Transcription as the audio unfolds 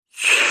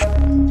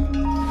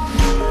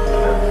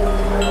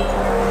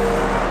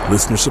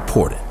Listener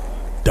supported.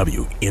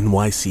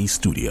 WNYC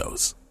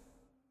Studios.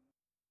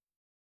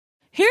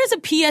 Here's a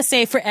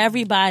PSA for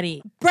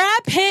everybody.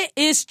 Brad Pitt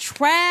is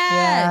trash.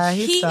 Yeah,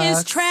 he is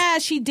sucks.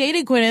 trash. He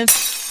dated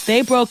Gwyneth.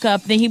 They broke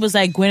up. Then he was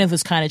like, Gwyneth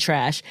was kind of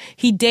trash.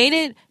 He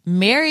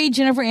married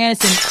Jennifer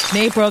Aniston.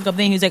 They broke up.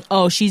 Then he was like,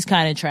 oh, she's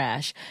kind of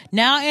trash.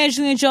 Now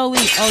Angelina Jolie,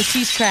 oh,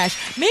 she's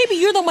trash. Maybe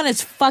you're the one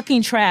that's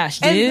fucking trash,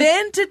 dude. And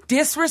then to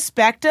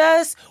disrespect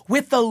us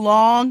with the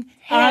long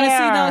hair.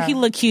 Honestly, though, he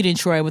looked cute in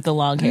Troy with the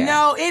long hair.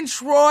 No, in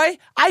Troy,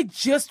 I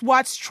just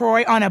watched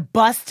Troy on a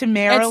bus to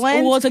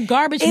Maryland. It's a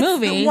garbage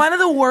movie. It's one of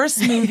the worst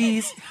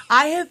movies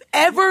I have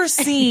ever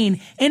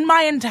seen in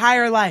my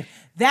entire life.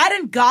 That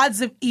and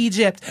Gods of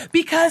Egypt.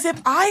 Because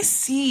if I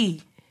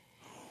see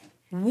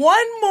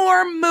one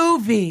more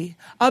movie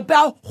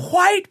about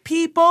white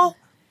people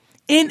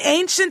in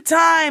ancient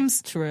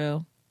times,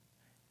 true,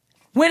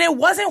 when it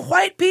wasn't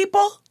white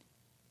people,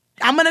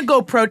 I'm going to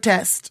go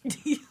protest.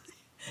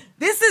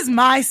 This is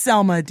my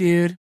Selma,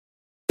 dude.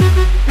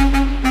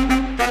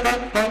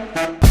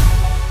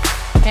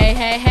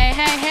 Hey.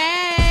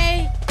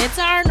 It's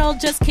Arnold.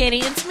 Just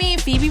kidding. It's me,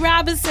 Phoebe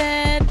Robinson.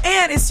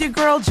 And it's your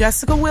girl,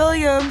 Jessica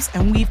Williams.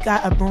 And we've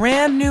got a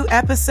brand new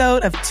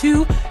episode of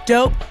Two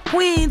Dope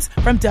Queens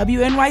from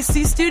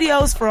WNYC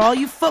Studios for all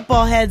you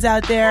football heads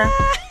out there.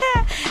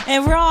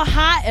 And we're all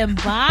hot and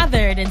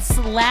bothered and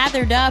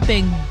slathered up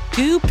and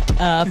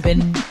gooped up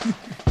and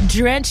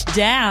drenched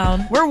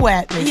down. We're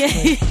wet,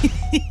 basically.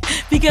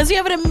 Because we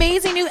have an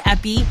amazing new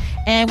epi,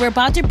 and we're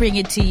about to bring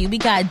it to you. We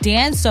got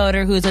Dan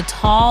Soder, who's a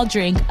tall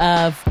drink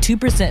of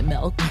 2%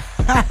 milk.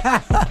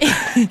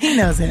 He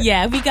knows it.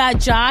 Yeah, we got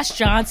Josh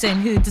Johnson,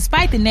 who,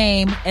 despite the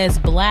name, is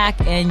black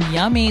and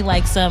yummy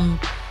like some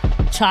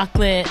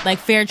chocolate, like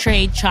fair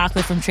trade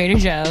chocolate from Trader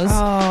Joe's.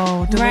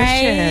 Oh,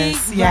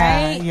 delicious. Right?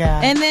 Yeah, right?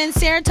 yeah. And then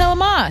Sarah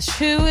Telemash,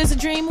 who is a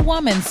dream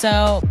woman.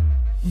 So,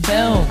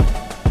 boom.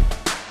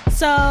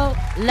 So,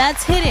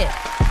 let's hit it.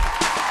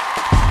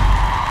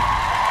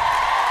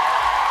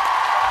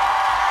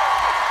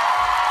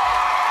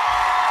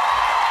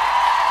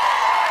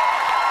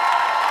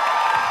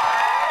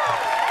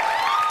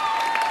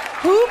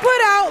 Who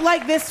put out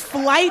like this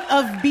flight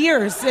of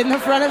beers in the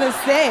front of the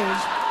stage?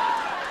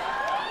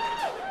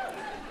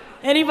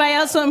 Anybody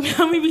else want me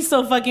to be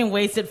so fucking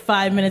wasted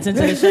 5 minutes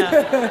into the show?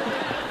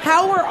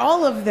 How were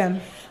all of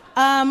them?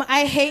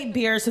 I hate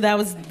beer, so that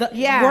was the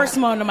worst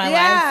moment of my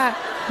life.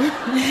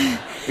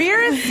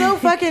 Beer is so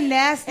fucking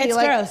nasty. It's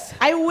gross.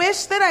 I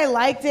wish that I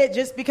liked it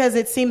just because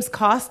it seems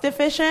cost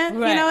efficient.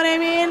 Right. You know what I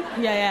mean?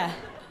 Yeah.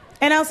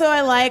 And also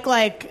I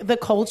like the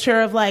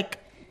culture of like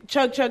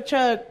chug, chug,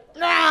 chug.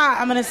 Ah,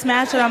 I'm going to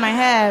smash it on my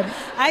head.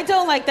 I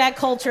don't like that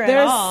culture at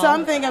all. There's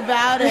something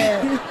about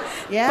it.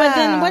 Yeah. But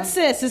then what's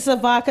this? This is a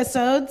vodka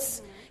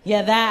sodas?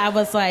 Yeah, that I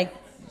was like,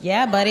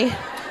 yeah, buddy.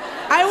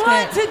 I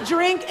want to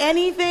drink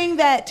anything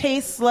that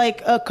tastes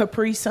like a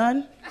Capri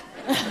Sun.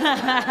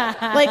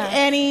 Like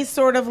any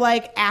sort of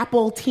like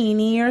apple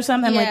teeny or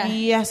something. Yeah. I'm like,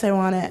 yes, I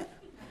want it.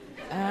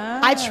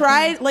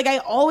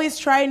 I always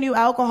try new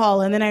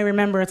alcohol, and then I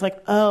remember it's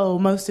like, oh,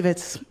 most of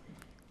it's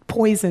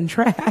poison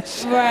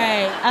trash.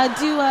 Right. I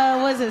do,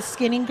 what is it,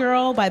 Skinny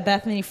Girl by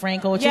Bethany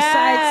Frankel, which is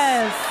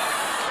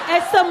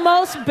it's the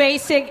most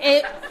basic.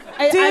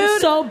 I'm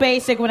so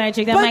basic when I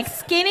drink that. I'm like,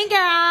 Skinny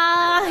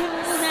Girl.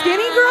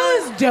 Skinny Girl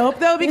is dope,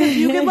 though, because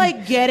you could,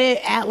 like, get it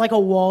at, like, a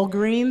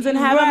Walgreens and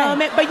have a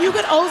moment. But you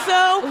could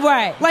also,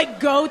 like,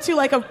 go to,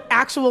 like, an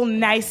actual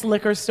nice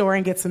liquor store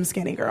and get some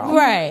Skinny Girl.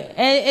 Right.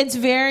 It's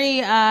very,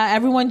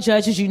 everyone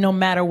judges you no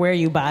matter where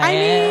you buy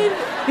it.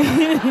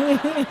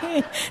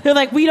 They're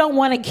like, we don't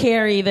want to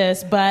carry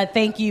this, but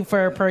thank you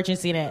for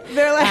purchasing it.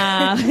 They're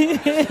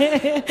like,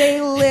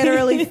 they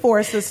literally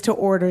force us to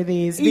order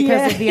these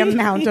because of the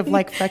amount of,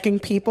 like, fucking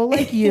people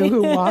like you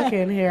who walk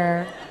in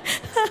here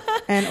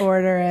and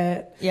order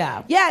it.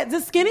 Yeah. Yeah,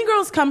 the Skinny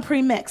Girls come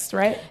pre-mixed,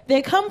 right?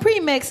 They come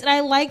pre-mixed, and I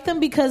like them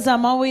because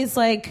I'm always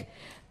like,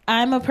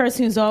 I'm a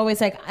person who's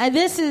always like,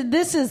 this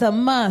is a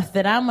month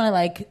that I'm gonna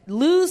like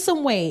lose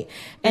some weight,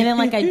 and then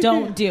like I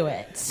don't do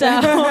it. So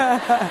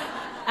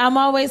I'm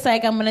always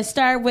like, I'm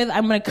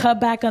gonna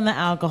cut back on the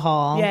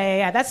alcohol.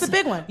 Yeah. That's the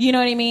big one. You know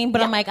what I mean? But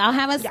I'm like, I'll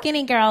have a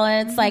Skinny Girl,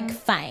 and it's like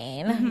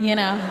fine, you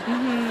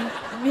know.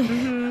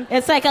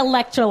 It's like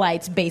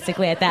electrolytes,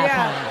 basically, at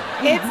that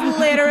point. It's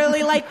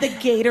literally like the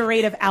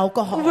Gatorade of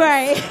alcohol.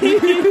 Right.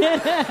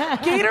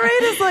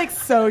 Gatorade is like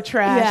so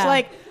trash. Yeah.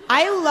 Like,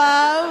 I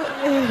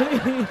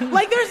love,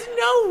 like, there's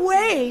no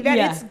way that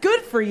it's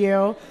good for you.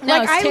 No,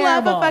 like, it's I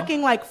terrible. love a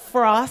fucking, like,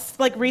 Frost.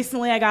 Like,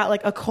 recently I got,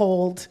 like, a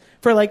cold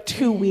for, like,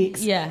 2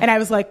 weeks. Yeah. And I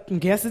was like,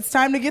 guess it's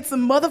time to get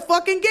some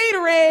motherfucking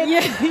Gatorade.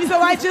 Yeah. So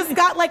I just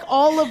got, like,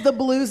 all of the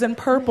blues and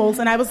purples.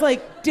 And I was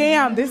like,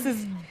 damn, this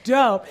is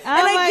dope. And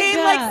I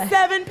gained like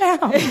 7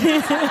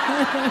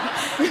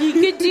 pounds. You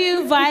could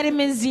do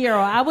vitamin zero.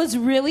 I was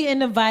really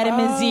into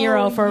vitamin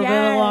zero for a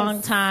really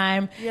long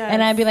time. Yes.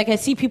 And I'd be like, I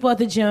see people at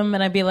the gym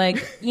and I'd be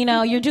like,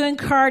 you're doing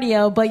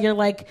cardio, but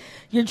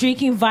you're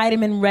drinking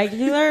vitamin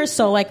regular.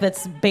 So like,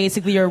 that's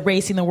basically you're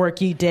erasing the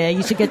work you did.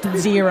 You should get to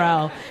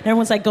zero. And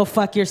everyone's like, go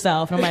fuck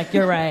yourself. And I'm like,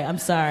 you're right. I'm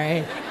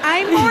sorry.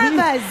 I'm more of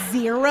a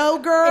zero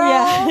girl.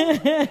 Yeah.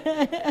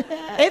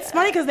 It's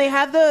funny because they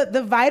have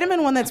the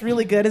vitamin one that's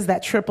really good is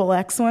that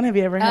XXX one. Have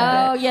you ever had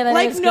it? Oh, yeah, that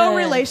like is no good.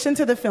 relation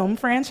to the film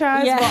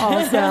franchise, Yeah. but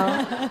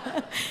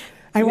also.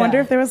 I wonder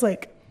if there was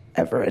like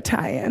ever a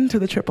tie-in to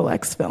the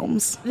XXX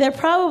films. There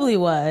probably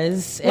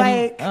was. And,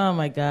 Like- oh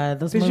my God.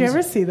 Those Did you movies-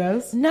 ever see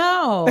those?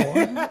 No.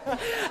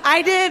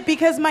 I did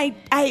because my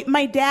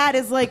dad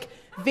is like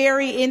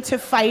very into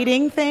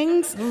fighting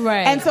things.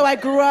 Right. And so I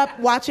grew up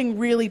watching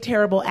really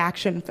terrible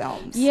action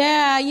films.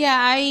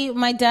 Yeah.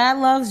 My dad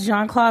loves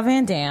Jean-Claude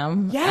Van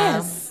Damme.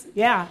 Yes.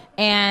 Yeah.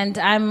 And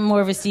I'm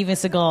more of a Steven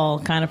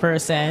Seagal kind of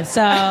person.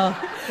 So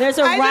there's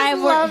a I just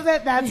rival. love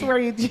that that's where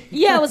you...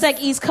 Yeah, it was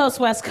like East Coast,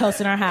 West Coast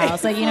in our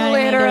house. Like, you know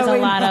what I mean? There's a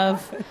Literally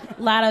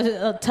lot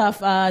of tough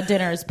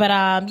dinners.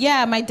 But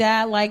yeah, my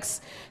dad likes,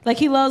 like,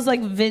 he loves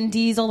like Vin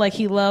Diesel. Like,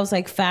 he loves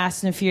like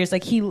Fast and Furious.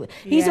 Like, he's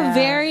he's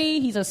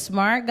a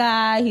smart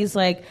guy. He's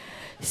like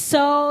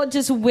so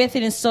just with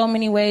it in so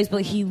many ways,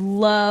 but he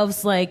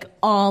loves like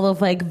all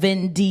of like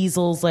Vin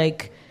Diesel's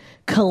like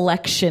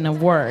collection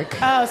of work.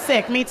 Oh,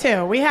 sick. Me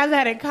too. We have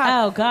that in common.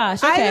 Oh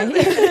gosh. Okay.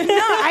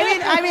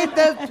 I mean,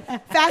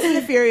 the Fast and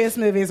the Furious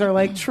movies are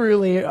like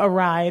truly a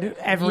ride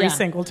every Yeah.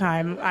 single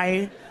time.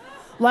 I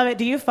love it.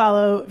 Do you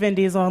follow Vin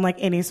Diesel on like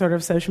any sort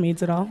of social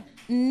medias at all?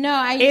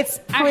 No, It's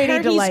I pretty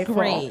heard delightful.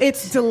 He's great.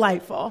 It's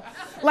delightful.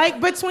 Like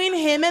between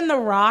him and The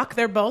Rock,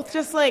 they're both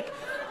just like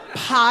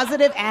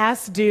positive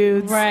ass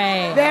dudes.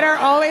 Right. That are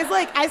always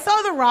like, I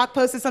saw The Rock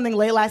posted something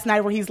late last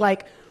night where he's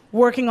like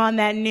working on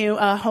that new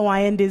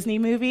Hawaiian Disney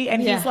movie. And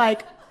he's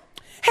like,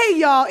 hey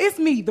y'all, it's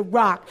me, The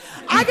Rock.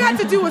 I got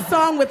to do a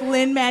song with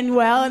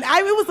Lin-Manuel and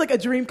it was like a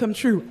dream come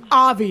true,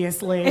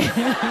 obviously. And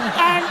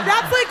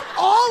that's like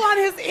all on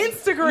his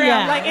Instagram.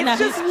 Yeah, like it's no,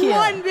 just he's cute.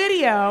 one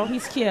video.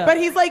 He's cute. But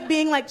he's like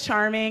being like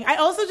charming. I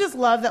also just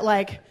love that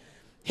like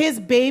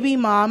his baby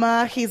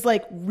mama, he's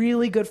like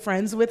really good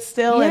friends with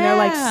still, and they're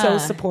like so Yeah.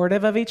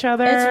 supportive of each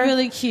other. It's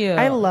really cute.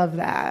 I love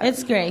that.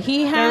 It's great.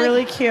 They're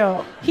really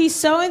cute. He's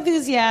so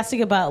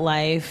enthusiastic about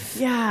life.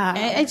 Yeah.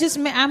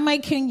 I'm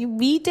like, can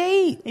we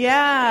date?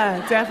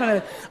 Yeah,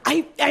 definitely.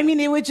 I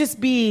mean, it would just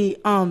be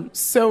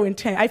so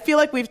intense. I feel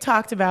like we've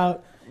talked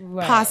about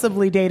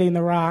possibly dating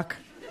The Rock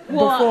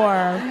before.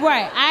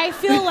 Right. I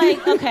feel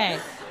like, okay.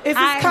 This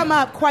has come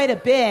up quite a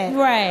bit.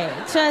 Right.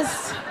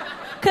 Just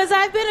because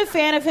I've been a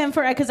fan of him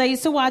because I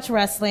used to watch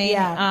wrestling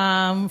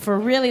for a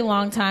really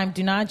long time.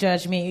 Do not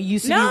judge me. It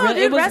used to be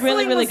really, it was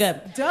really, really good.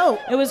 Dope.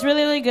 It was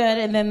really, really good.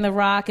 And then The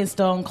Rock and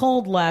Stone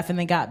Cold left and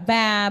they got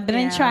bad. But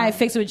then tried to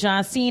fix it with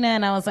John Cena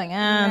and I was like,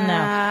 no.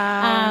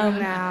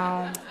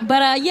 No.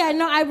 But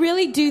I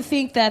really do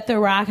think that The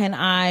Rock and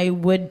I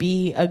would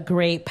be a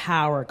great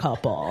power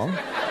couple.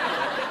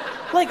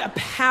 Like a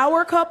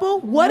power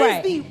couple? What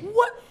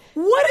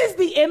is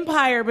the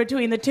empire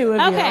between the two of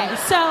you? Okay,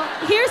 so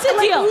here's the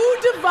Like, deal. who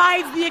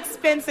divides the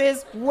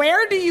expenses?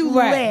 Where do you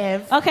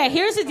live? Okay,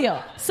 here's the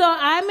deal. So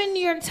I'm a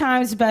New York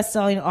Times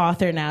bestselling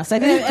author now. So I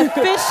think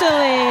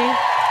officially...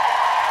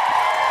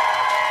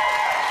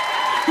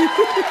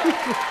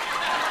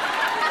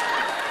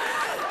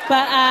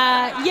 But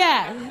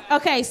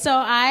okay, so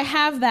I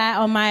have that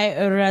on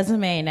my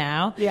resume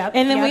now. Yep,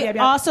 And then yep.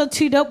 also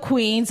Two Dope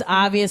Queens,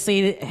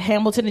 obviously,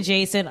 Hamilton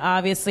adjacent,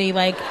 obviously,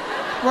 like...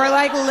 We're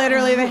like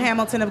literally the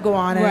Hamilton of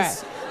Gowanus.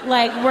 Right.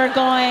 Like we're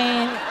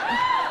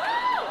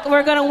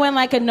gonna win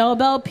like a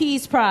Nobel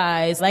Peace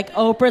Prize. Like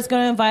Oprah's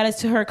gonna invite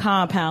us to her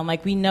compound.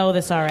 Like we know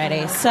this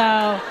already. So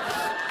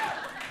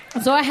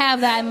I have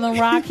that. And The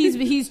Rock,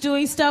 he's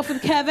doing stuff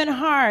with Kevin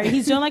Hart.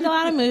 He's doing like a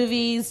lot of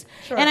movies.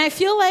 Sure. And I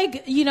feel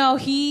like,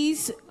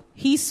 he's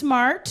he's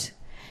smart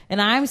and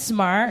I'm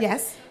smart.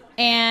 Yes.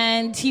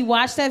 And he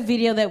watched that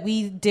video that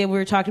we did. We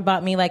were talking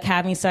about me like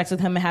having sex with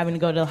him and having to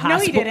go to the hospital.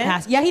 No, he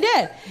didn't. Yeah, he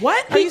did.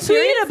 What? Are He you tweeted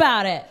serious?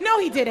 about it. No,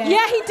 he didn't.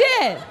 Yeah, he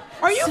did.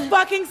 Are you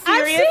fucking serious?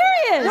 I'm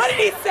serious. What did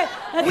he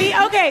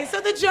say? Okay, so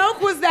the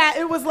joke was that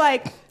it was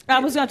like... I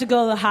was going to have to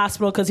go to the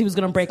hospital because he was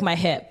going to break my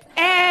hip.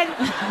 And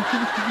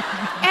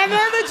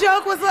then the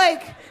joke was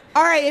like,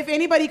 all right, if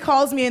anybody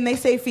calls me and they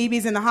say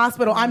Phoebe's in the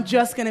hospital, I'm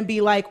just going to be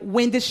like,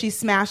 when does she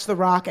smash The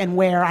Rock and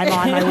where? I'm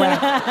on my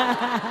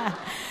way.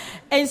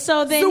 And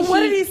so then So what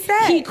did he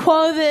say? He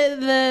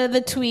quoted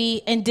the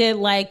tweet and did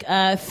like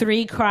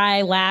 3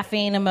 cry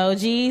laughing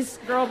emojis.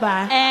 Girl,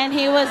 bye. And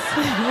he was...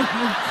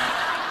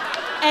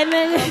 And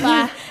then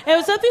it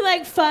was something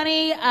like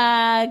funny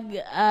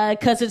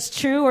because it's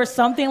true or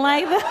something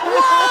like that.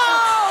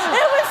 Whoa!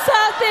 It was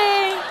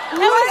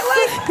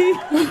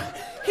something.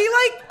 He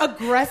like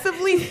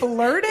aggressively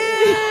flirted.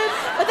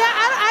 But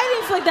I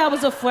didn't feel like that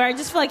was a flirt. I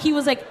just feel like he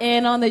was like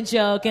in on the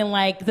joke and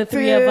like the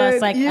three of us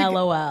like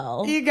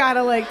LOL. You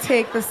gotta like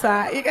take the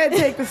sign. You gotta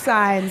take the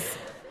signs.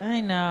 I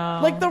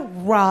know. Like The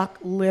Rock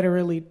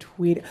literally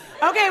tweeted.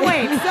 Okay,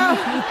 wait.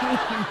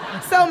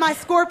 So my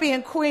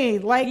Scorpion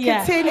Queen,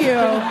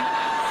 continue.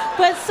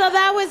 But so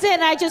that was it.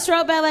 And I just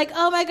wrote back like,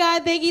 oh my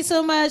God, thank you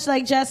so much.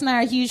 Like, Jess and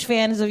I are huge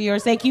fans of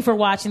yours. Thank you for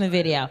watching the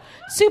video.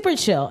 Super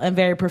chill and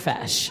very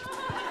profesh.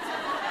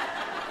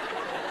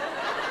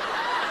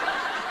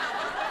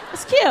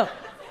 It's cute.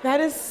 That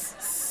is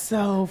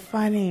so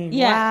funny.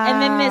 Yeah. Wow.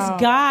 And then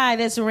this guy,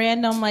 this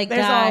random There's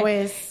guy,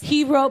 always.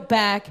 he wrote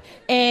back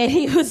and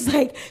he was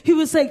like,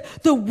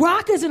 The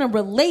Rock is in a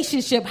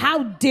relationship.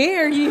 How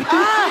dare you?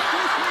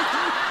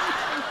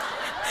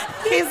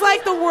 He's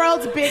like the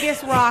world's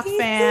biggest Rock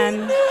fan.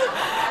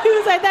 He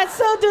was like, that's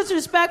so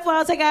disrespectful. I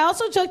was like, I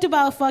also joked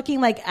about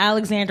fucking like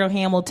Alexander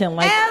Hamilton.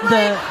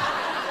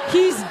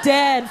 He's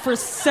dead for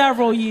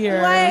several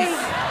years.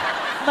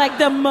 Like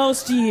the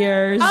most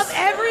years. Of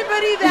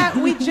everybody that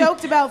we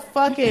joked about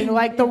fucking,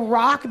 like The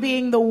Rock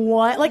being the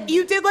one. Like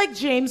you did like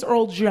James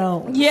Earl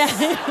Jones. Yeah.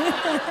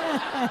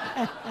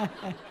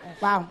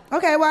 Wow.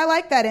 Okay, well I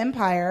like that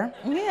Empire.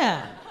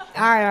 Yeah.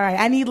 All right.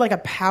 I need like a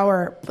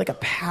power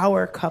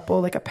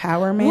couple, like a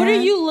power man. What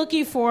are you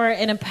looking for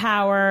in a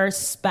power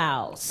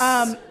spouse?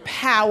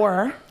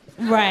 Power.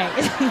 Right.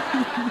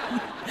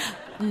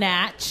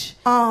 Natch.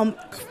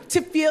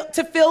 To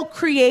feel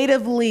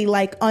creatively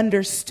like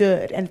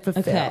understood and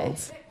fulfilled. Okay.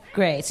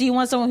 Great. So you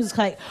want someone who's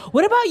like,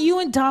 what about you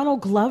and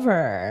Donald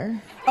Glover?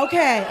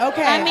 Okay.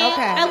 I mean,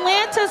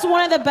 Atlanta's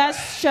one of the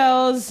best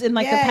shows in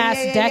the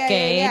past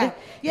decade.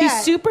 Yeah.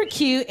 He's super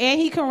cute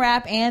and he can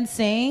rap and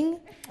sing.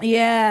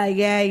 Yeah.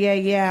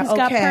 He's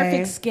got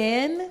perfect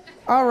skin.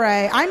 All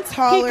right. I'm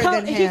taller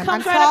than him.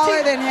 I'm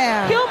taller than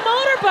him. He'll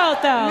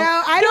motorboat, though.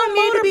 No, I don't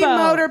need to be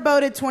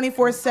motorboated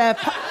 24/7.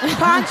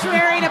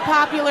 Contrary to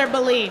popular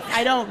belief,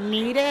 I don't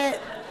need it.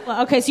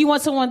 Well, okay, so you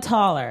want someone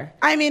taller.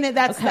 I mean,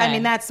 that's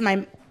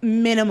my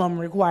minimum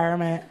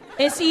requirement.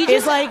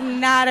 It's like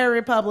not a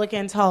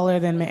Republican taller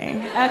than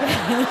me.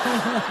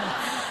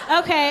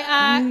 Okay.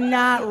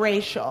 Not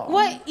racial.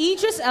 What?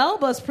 Idris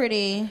Elba's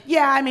pretty.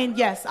 Yeah, I mean,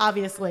 yes,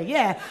 obviously.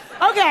 Yeah.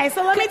 Okay,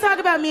 so let me talk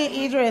about me and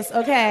Idris,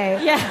 okay?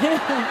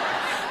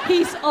 Yeah.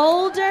 He's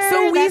older.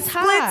 So we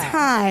split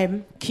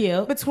time.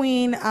 Cute.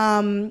 Between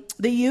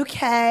the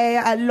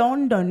UK,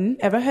 London,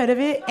 ever heard of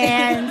it?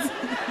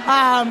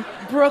 And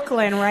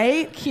Brooklyn,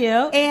 right?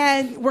 Cute.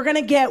 And we're going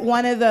to get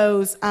one of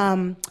those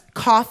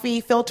coffee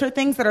filter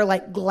things that are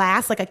like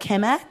glass, like a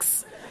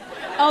Chemex.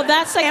 Oh,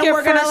 that's like and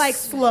we're gonna like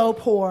slow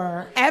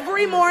pour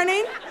every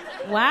morning.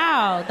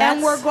 Wow,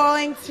 and we're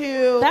going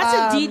to.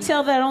 That's a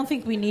detail that I don't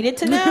think we needed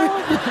to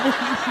know.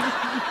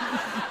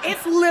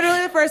 It's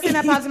literally the first thing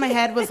that pops in my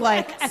head was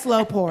like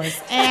slow pours,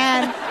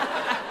 and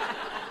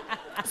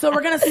so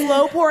we're gonna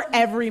slow pour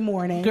every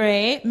morning.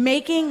 Great,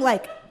 making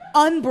like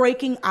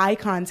unbreaking eye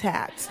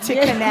contact to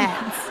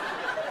connect.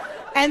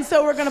 And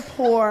so we're gonna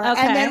pour,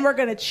 and then we're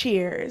gonna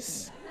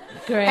cheers.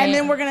 Great. And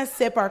then we're going to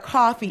sip our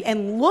coffee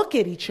and look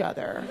at each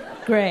other.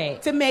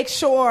 Great. To make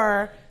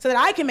sure, so that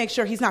I can make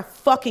sure he's not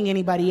fucking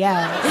anybody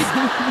else.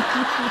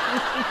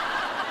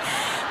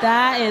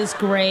 That is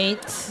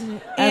great.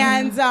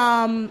 And,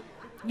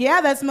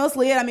 yeah, that's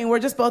mostly it. I mean, we're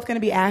just both going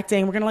to be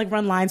acting. We're going to, like,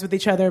 run lines with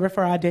each other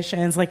before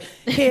auditions. Like,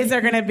 his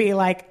are going to be,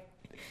 like,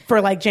 for,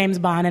 like, James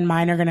Bond, and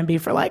mine are going to be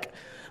for, like,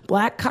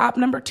 Black Cop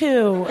number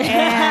 2.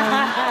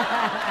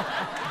 And...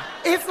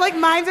 It's like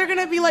mines are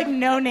gonna be like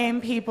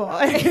no-name people.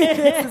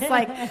 It's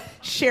like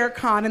Shere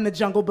Khan in the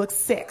Jungle Book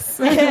 6.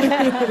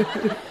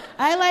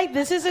 I like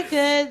this is a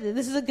good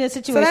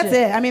situation. So that's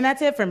it. I mean,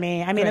 that's it for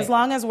me. I mean, as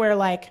long as we're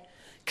like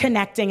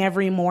connecting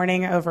every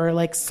morning over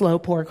like slow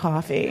pour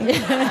coffee.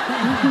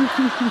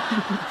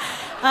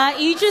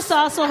 Idris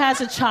also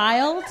has a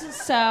child,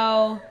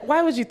 so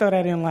why would you throw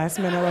that in last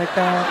minute like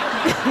that?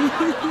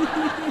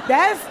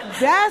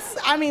 That's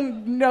I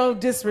mean, no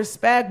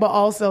disrespect, but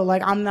also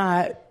like I'm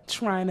not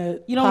trying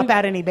to pop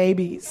out any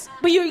babies.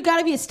 But you got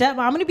to be a stepmom.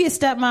 I'm going to be a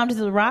stepmom to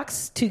The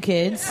Rock's 2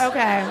 kids.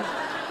 Okay. All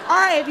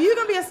right, if you're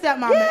going to be a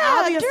stepmom, then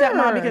I'll be a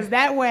stepmom because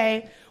that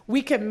way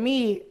we can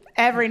meet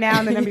every now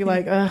and then and be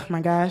like, oh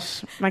my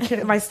gosh, my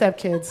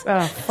stepkids.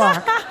 Oh,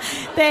 fuck.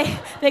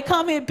 They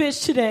call me a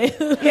bitch today.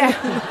 Yeah.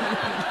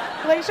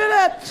 Like, shut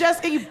up,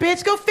 Jessica, you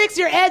bitch. Go fix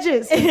your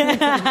edges.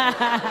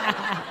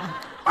 Why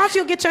don't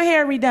you get your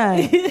hair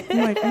redone?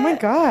 I'm like, oh my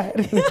God.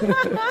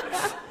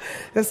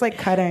 That's like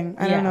cutting.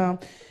 I don't know.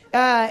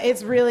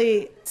 It's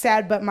really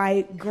sad, but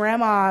my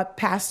grandma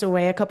passed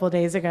away a couple of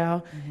days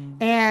ago.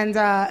 Mm-hmm. And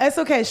it's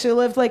okay. She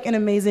lived like an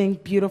amazing,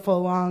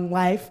 beautiful, long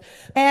life.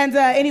 And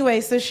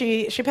anyway, so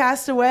she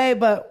passed away,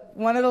 but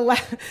one of the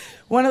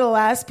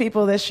last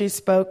people that she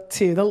spoke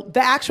to,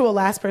 the actual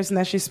last person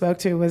that she spoke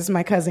to was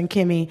my cousin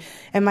Kimmy.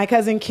 And my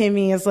cousin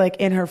Kimmy is like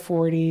in her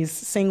 40s,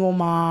 single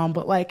mom,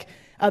 but like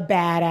a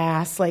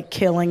badass, like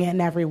killing it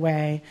in every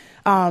way.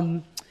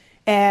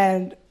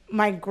 And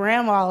my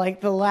grandma,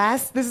 like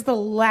this is the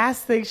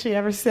last thing she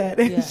ever said.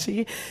 And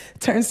she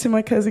turns to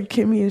my cousin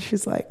Kimmy and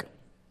she's like,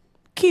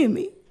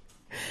 Kimmy,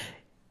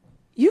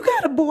 you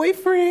got a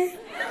boyfriend?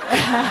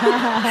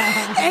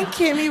 And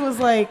Kimmy was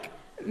like,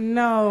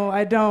 no,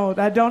 I don't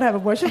have a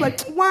boy. She's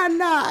like, why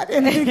not?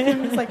 And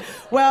it's like,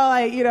 well,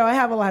 I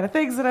have a lot of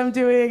things that I'm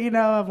doing.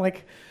 I'm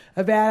like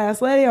a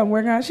badass lady. I'm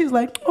working on. She's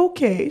like,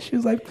 okay. She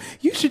was like,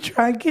 you should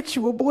try and get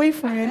you a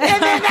boyfriend. And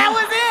then that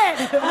was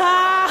it.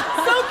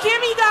 So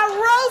Kimmy got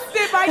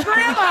roasted by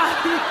grandma.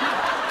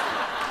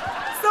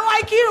 So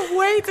I can't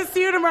wait to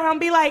see her tomorrow and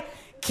be like,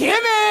 Kimmy!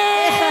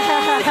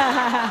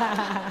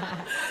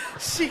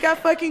 She got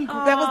fucking,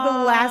 that was the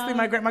last thing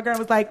my grandma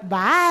was like,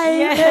 bye.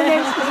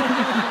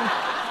 Yeah.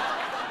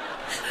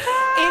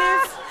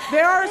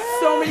 There are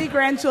so many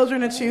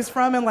grandchildren to choose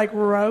from and like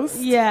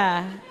roast.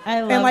 Yeah, I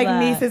love that. And like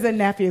nieces and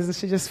nephews, and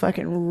she just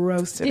fucking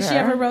roasted her. Did she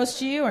ever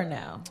roast you or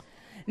no?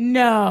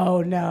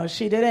 No,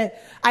 she didn't.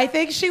 I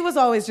think she was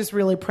always just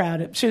really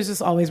proud. She was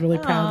just always really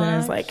proud that I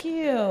was like,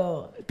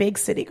 cute, big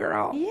city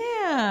girl.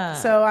 Yeah.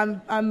 So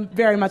I'm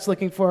very much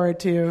looking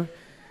forward to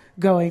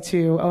going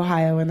to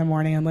Ohio in the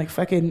morning. I'm like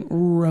fucking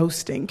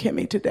roasting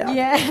Kimmy to death.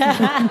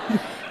 Yeah.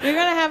 We're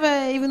going to have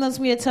even though it's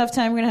going to be a tough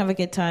time, we're going to have a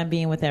good time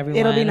being with everyone.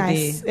 It'll be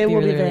nice. It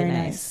will be very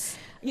nice.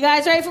 You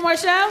guys ready for more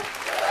show?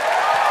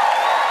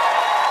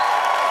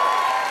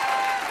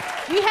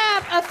 We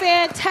have a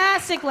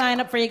fantastic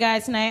lineup for you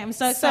guys tonight. I'm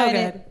so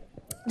excited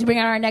to bring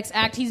out our next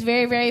act. He's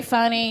very, very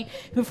funny.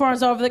 He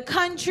performs all over the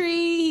country.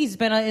 He's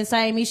been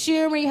inside Amy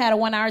Schumer. He had a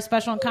 1-hour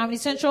special on Comedy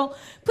Central.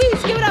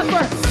 Please give it up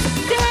for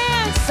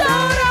Dan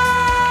Soder!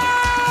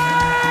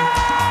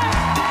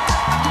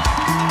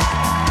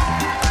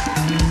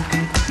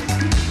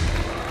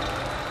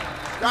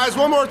 Guys,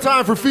 one more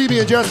time for Phoebe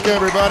and Jessica,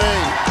 everybody.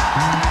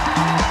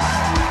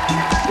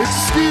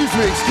 Excuse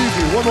me.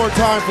 One more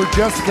time for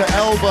Jessica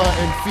Elba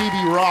and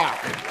Phoebe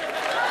Rock.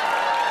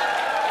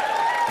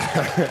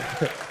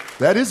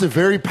 That is a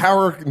very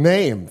powerful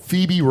name,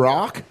 Phoebe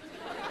Rock.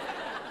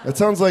 That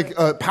sounds like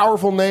a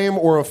powerful name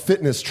or a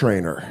fitness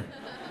trainer.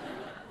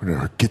 We're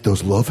gonna get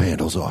those love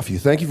handles off you.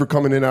 Thank you for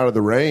coming in out of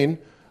the rain.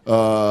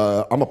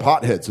 I'm a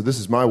pothead, so this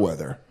is my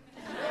weather.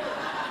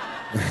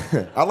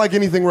 I like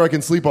anything where I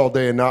can sleep all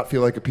day and not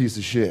feel like a piece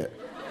of shit.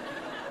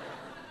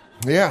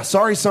 Yeah,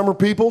 sorry, summer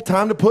people.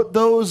 Time to put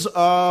those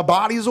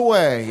bodies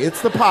away.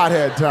 It's the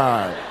pothead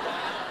time.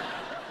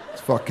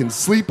 Let's fucking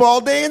sleep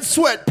all day in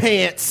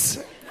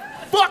sweatpants.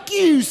 Fuck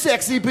you,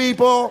 sexy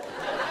people.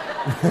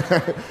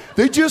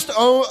 They just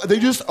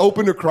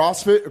opened a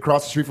CrossFit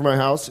across the street from my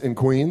house in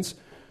Queens.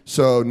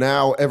 So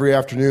now every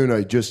afternoon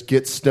I just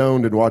get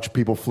stoned and watch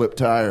people flip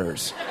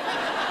tires.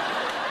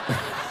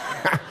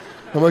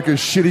 I'm like a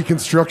shitty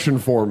construction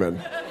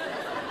foreman.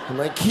 I'm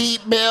like,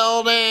 keep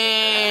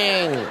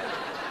building.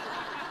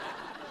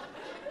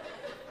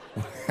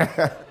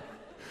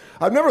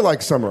 I've never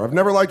liked summer. I've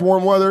never liked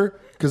warm weather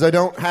because I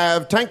don't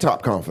have tank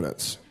top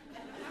confidence.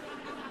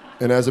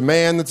 And as a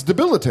man, that's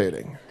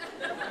debilitating.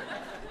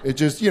 It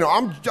just,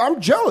 I'm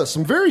jealous.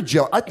 I'm very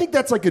jealous. I think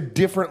that's like a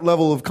different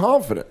level of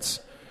confidence.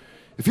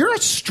 If you're a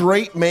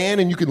straight man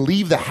and you can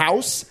leave the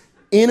house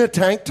in a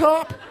tank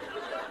top,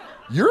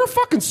 you're a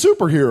fucking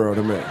superhero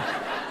to me.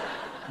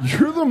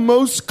 You're the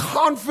most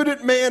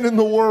confident man in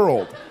the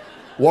world.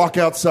 Walk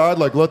outside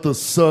like, let the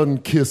sun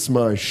kiss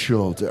my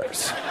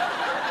shoulders.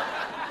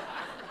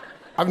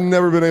 I've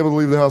never been able to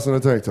leave the house in a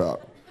tank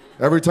top.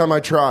 Every time I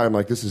try, I'm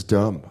like, this is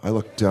dumb. I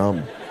look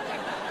dumb.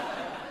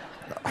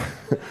 I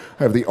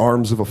have the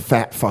arms of a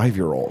fat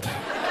 5-year-old.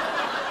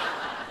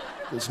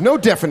 There's no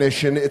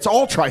definition. It's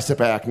all tricep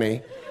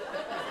acne.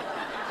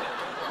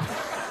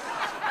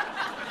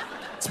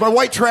 It's my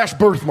white trash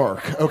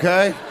birthmark,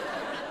 okay?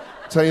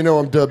 That's how you know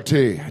I'm Dub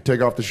T. I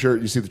take off the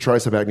shirt, you see the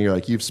tricep acne, you're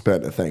like, you've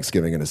spent a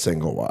Thanksgiving in a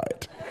single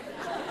wide.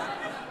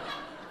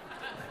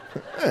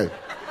 Hey.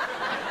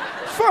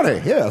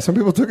 Funny, yeah. Some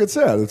people took it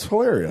sad. It's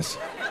hilarious.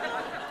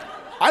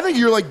 I think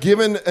you're like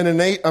given an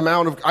innate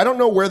amount of, I don't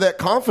know where that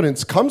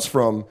confidence comes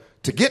from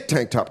to get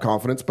tank top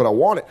confidence, but I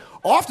want it.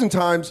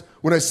 Oftentimes,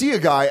 when I see a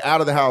guy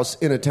out of the house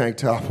in a tank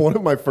top, one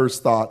of my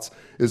first thoughts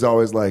is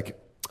always like,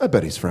 I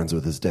bet he's friends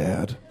with his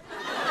dad.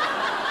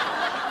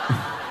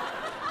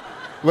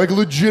 Like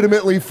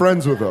legitimately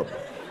friends with him.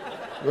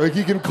 Like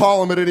he can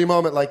call him at any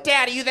moment like,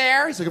 Dad, are you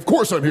there? He's like, of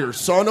course I'm here,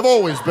 son. I've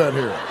always been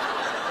here.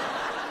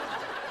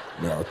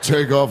 Now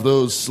take off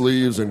those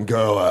sleeves and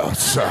go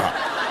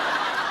outside.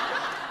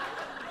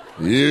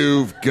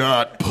 You've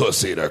got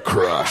pussy to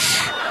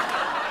crush.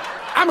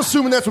 I'm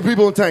assuming that's what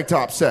people in tank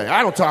tops say.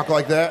 I don't talk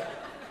like that.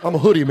 I'm a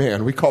hoodie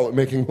man. We call it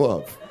making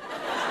love.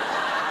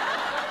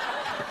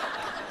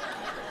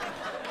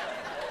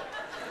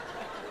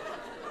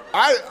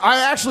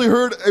 I actually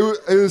heard,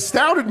 it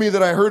astounded me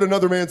that I heard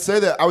another man say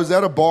that. I was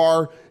at a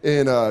bar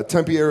in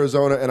Tempe,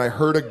 Arizona, and I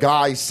heard a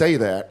guy say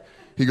that.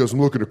 He goes, I'm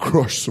looking to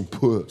crush some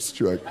puss.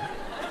 You're like,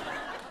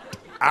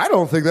 I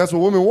don't think that's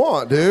what women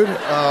want, dude.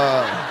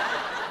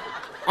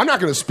 I'm not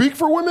going to speak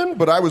for women,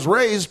 but I was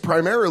raised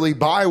primarily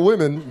by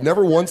women.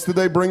 Never once did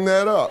they bring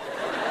that up.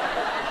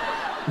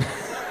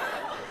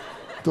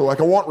 They're like,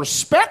 I want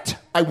respect,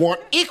 I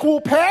want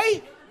equal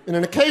pay, and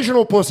an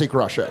occasional pussy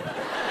crushing.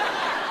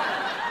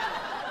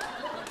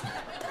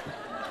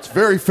 It's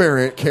very fair,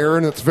 Aunt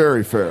Karen. It's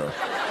very fair.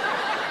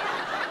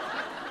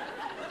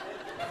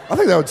 I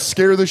think that would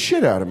scare the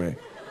shit out of me.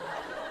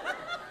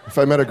 If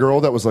I met a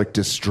girl that was like,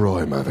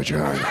 destroy my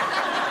vagina.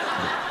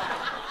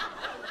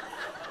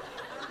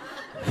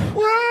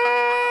 Well,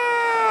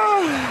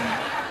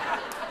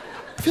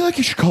 I feel like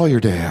you should call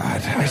your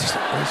dad.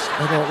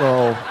 I don't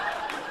know.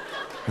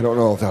 I don't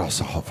know if that'll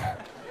solve it.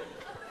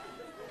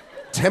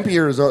 Tempe,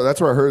 Arizona, that's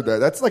where I heard that.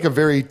 That's like a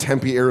very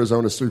Tempe,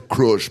 Arizona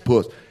crush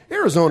puss.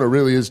 Arizona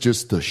really is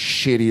just the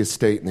shittiest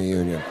state in the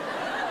union.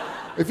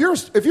 If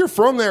you're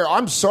from there,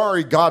 I'm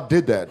sorry God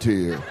did that to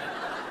you.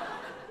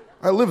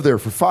 I lived there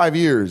for 5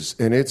 years,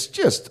 and it's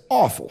just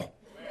awful.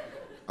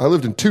 I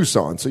lived in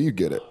Tucson, so you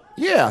get it.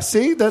 Yeah,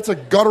 see? That's a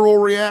guttural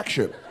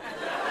reaction.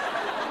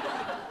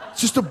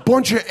 It's just a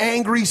bunch of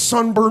angry,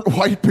 sunburnt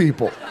white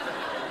people.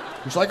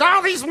 It's like,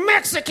 all these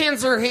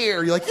Mexicans are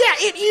here. You're like, yeah,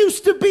 it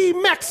used to be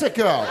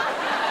Mexico.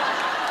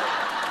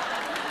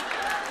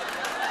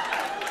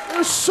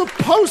 They're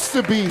supposed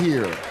to be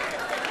here.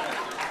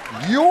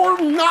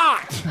 You're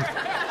not.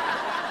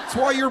 That's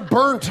why you're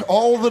burnt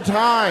all the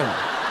time.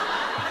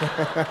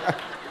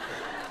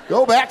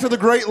 Go back to the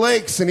Great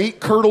Lakes and eat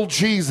curdled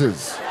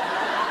cheeses.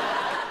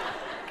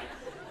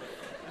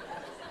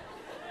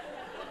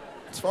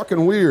 It's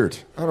fucking weird.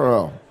 I don't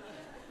know.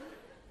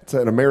 It's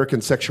that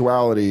American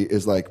sexuality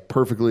is like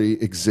perfectly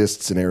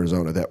exists in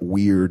Arizona. That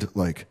weird,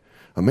 like,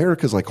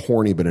 America's like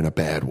horny, but in a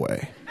bad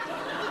way.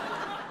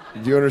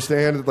 Do you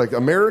understand? Like,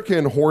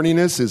 American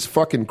horniness is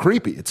fucking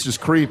creepy. It's just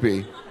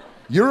creepy.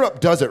 Europe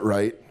does it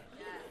right.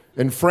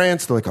 In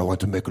France, they're like, I want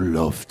to make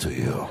love to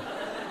you.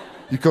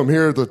 You come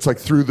here, it's like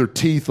through their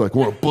teeth, like,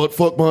 want to butt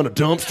fuck behind a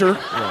dumpster?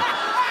 Like,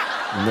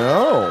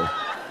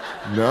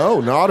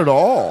 no, not at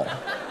all.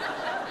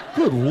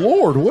 Good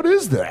Lord, what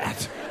is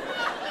that?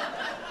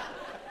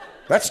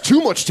 That's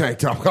too much tank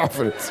top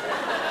confidence.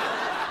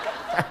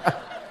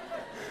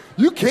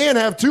 You can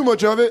have too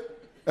much of it.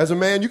 As a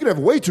man, you can have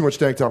way too much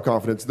tank top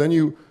confidence. Then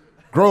you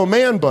grow a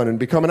man bun and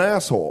become an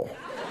asshole.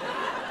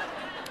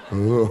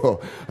 Oh,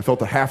 I felt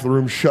the half the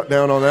room shut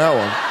down on that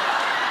one.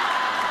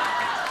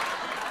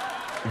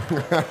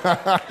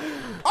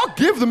 I'll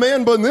give the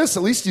man bun this.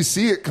 At least you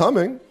see it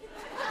coming.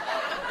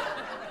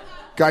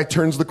 Guy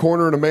turns the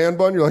corner in a man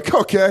bun. You're like,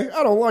 okay,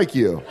 I don't like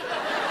you.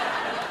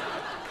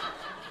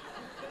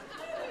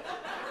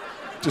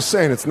 Just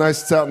saying, it's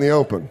nice it's out in the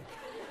open.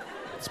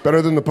 It's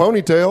better than the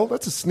ponytail.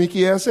 That's a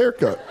sneaky-ass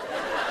haircut.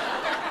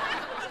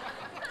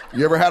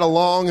 You ever had a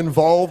long,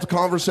 involved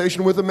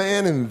conversation with a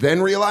man and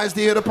then realized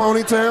he had a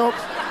ponytail?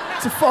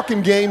 It's a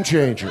fucking game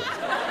changer.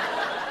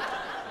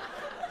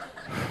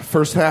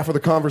 First half of the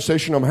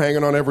conversation, I'm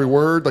hanging on every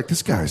word. Like,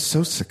 this guy is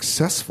so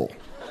successful.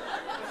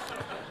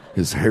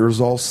 His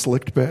hair's all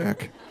slicked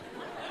back.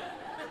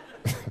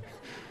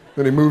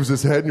 Then he moves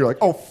his head and you're like,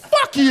 oh,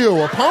 fuck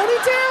you, a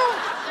ponytail?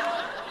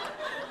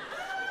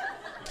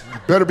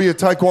 Better be a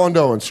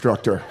Taekwondo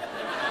instructor.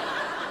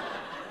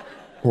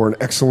 Or an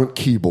excellent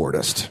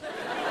keyboardist.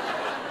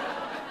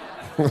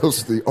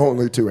 Those are the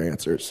only two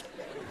answers.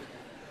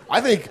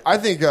 I think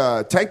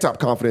tank top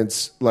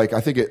confidence, like, I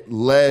think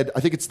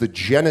it's the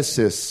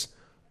genesis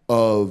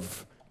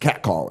of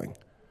catcalling.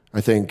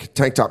 I think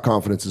tank top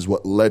confidence is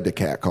what led to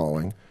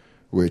catcalling,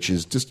 which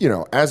is just,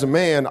 as a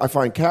man, I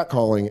find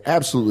catcalling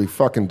absolutely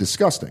fucking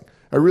disgusting.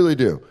 I really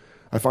do.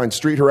 I find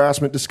street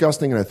harassment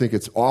disgusting, and I think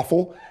it's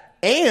awful.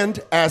 And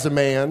as a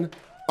man,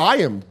 I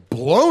am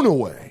blown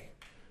away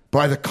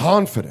by the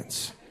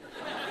confidence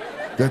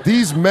that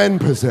these men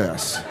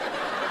possess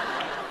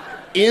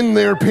in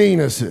their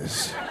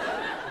penises.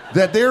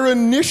 That their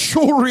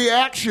initial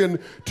reaction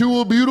to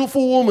a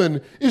beautiful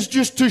woman is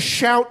just to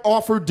shout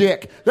off her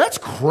dick. That's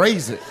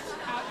crazy.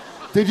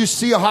 They just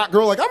see a hot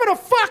girl like, I'm gonna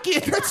fuck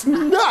you. That's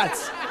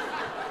nuts.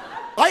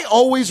 I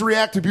always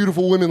react to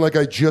beautiful women like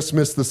I just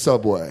missed the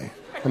subway.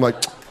 I'm like,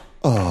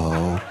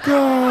 oh,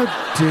 God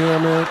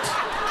damn it.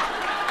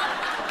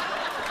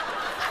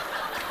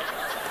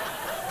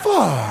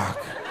 Fuck.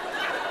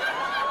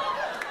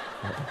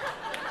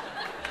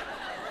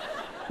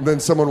 And then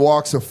someone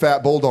walks a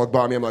fat bulldog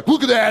by me. I'm like,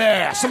 look at that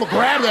ass. I'm gonna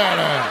grab that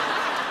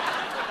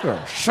ass.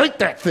 Oh, shake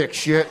that thick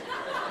shit.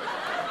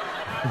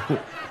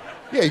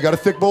 Yeah, you got a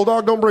thick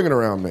bulldog? Don't bring it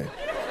around me.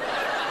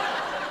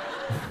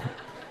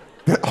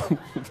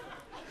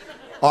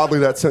 Oddly,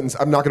 that sentence,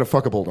 I'm not gonna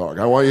fuck a bulldog.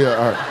 I want you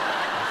to...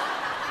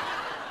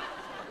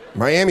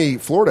 Miami,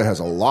 Florida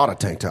has a lot of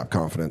tank top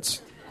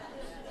confidence.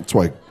 That's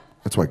why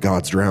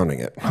God's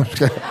drowning it.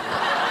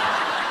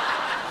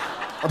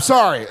 I'm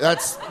sorry,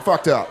 that's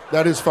fucked up.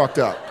 That is fucked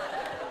up.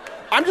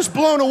 I'm just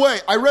blown away.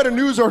 I read a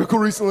news article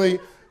recently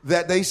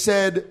that they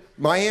said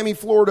Miami,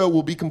 Florida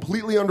will be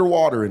completely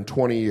underwater in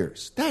 20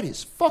 years. That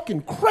is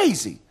fucking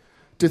crazy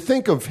to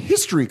think of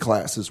history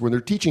classes when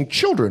they're teaching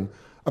children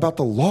about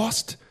the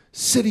lost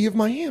city of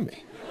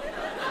Miami.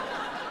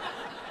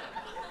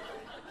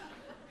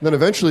 Then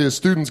eventually a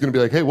student's going to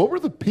be like, hey, what were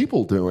the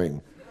people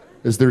doing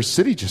as their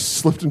city just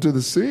slipped into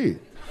the sea?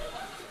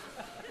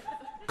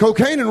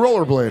 Cocaine and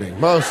rollerblading,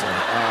 mostly.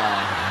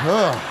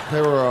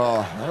 There were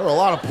a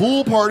lot of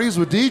pool parties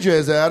with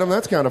DJs at them.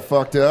 That's kind of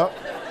fucked up.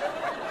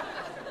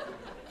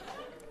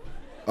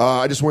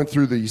 I just went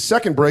through the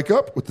second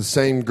breakup with the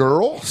same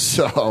girl,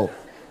 so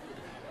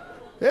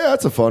yeah,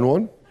 that's a fun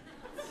one.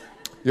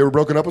 You ever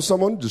broken up with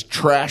someone, just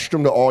trashed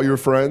them to all your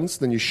friends,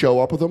 then you show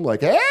up with them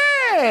like, hey.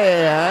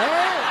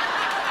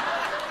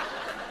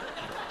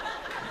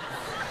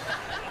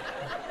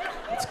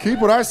 Let's keep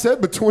what I said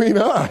between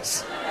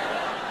us.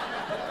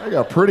 I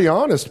got pretty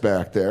honest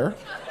back there.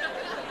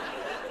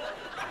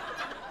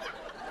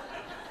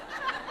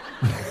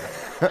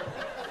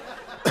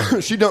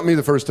 She dumped me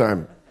the first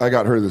time. I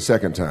got her the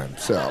second time,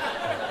 so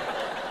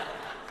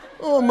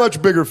I'm a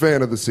much bigger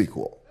fan of the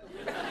sequel.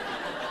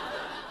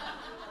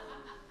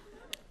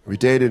 We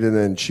dated, and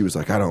then she was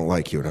like, I don't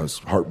like you, and I was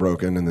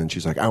heartbroken, and then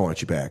she's like, I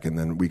want you back, and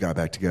then we got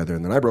back together,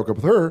 and then I broke up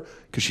with her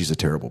because she's a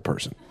terrible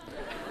person.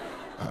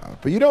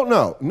 But you don't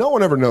know. No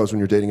one ever knows when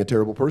you're dating a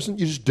terrible person.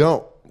 You just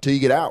don't until you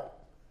get out.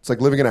 It's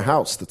like living in a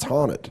house that's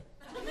haunted.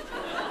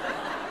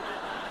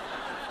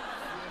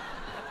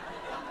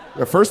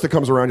 At first it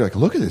comes around, you're like,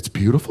 look at it, it's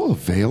beautiful,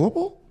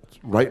 available, it's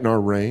right in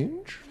our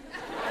range.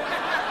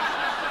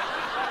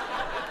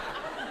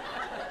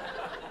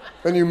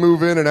 Then you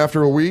move in, and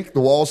after a week, the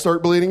walls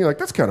start bleeding. You're like,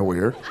 that's kind of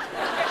weird.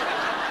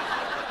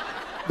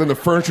 Then the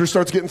furniture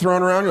starts getting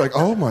thrown around. You're like,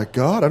 oh my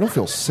God, I don't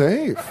feel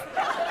safe.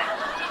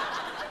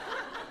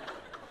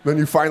 Then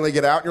you finally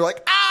get out, and you're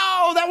like,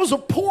 ow, that was a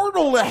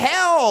portal to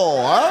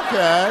hell.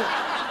 Okay.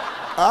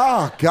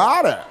 Oh,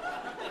 got it.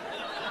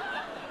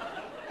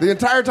 The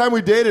entire time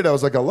we dated, I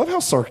was like, I love how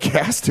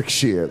sarcastic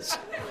she is.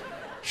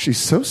 She's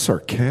so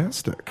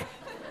sarcastic.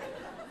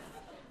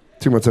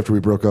 2 months after we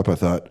broke up, I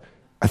thought,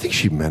 I think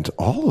she meant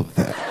all of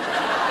that.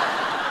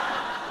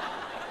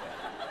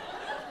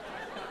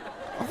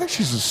 I think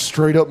she's a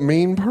straight up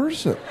mean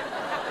person.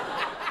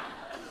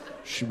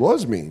 She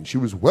was mean. She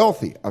was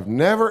wealthy. I've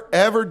never,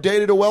 ever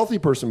dated a wealthy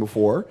person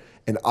before,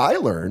 and I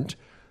learned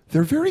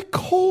they're very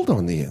cold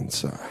on the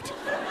inside.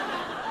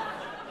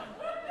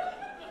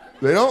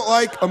 They don't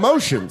like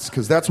emotions,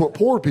 because that's what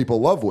poor people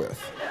love with.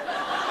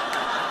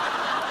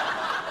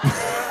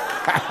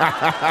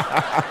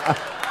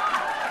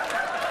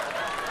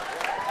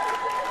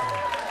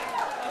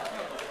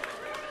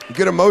 You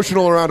get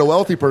emotional around a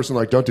wealthy person,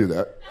 like, don't do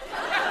that.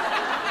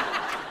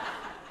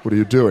 What are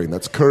you doing?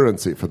 That's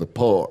currency for the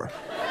poor.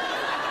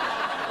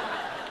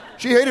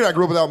 She hated I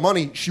grew up without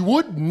money. She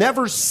would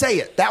never say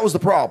it. That was the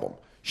problem.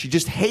 She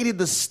just hated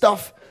the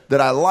stuff that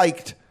I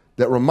liked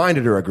that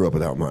reminded her I grew up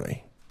without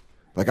money.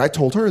 Like, I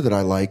told her that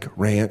I like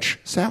ranch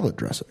salad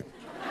dressing.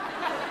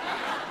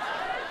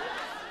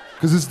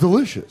 Because it's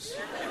delicious.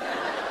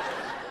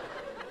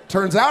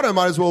 Turns out I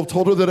might as well have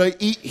told her that I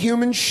eat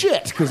human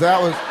shit, because that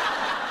was...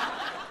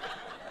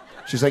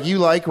 She's like, you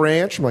like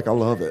ranch? I'm like, I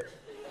love it.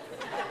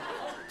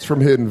 It's from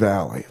Hidden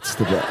Valley. It's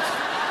the best.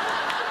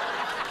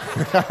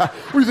 What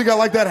do you think, I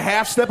like that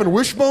half-step and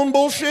wishbone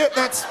bullshit?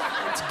 It's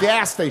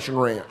gas station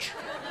ranch.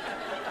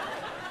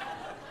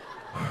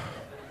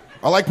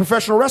 I like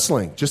professional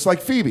wrestling, just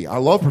like Phoebe. I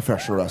love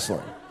professional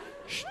wrestling.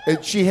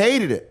 She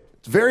hated it.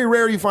 It's very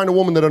rare you find a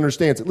woman that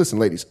understands it. Listen,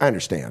 ladies, I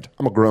understand.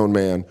 I'm a grown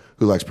man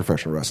who likes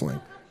professional wrestling.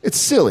 It's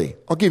silly.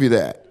 I'll give you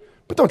that.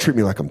 But don't treat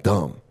me like I'm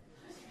dumb.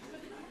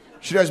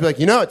 She'd always be like,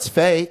 you know it's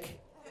fake.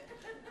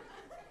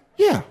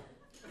 Yeah.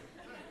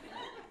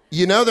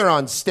 You know they're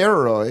on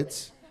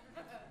steroids.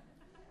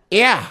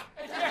 Yeah.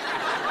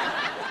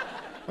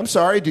 I'm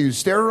sorry, do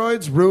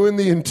steroids ruin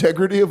the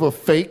integrity of a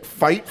fake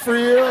fight for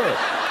you?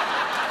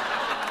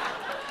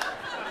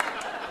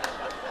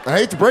 I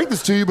hate to break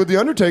this to you, but The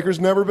Undertaker's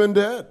never been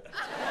dead.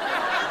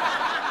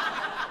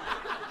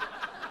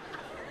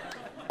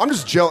 I'm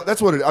just jealous.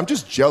 That's what it is. I'm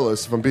just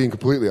jealous, if I'm being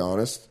completely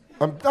honest.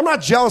 I'm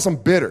not jealous, I'm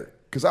bitter,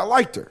 because I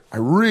liked her. I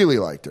really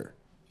liked her.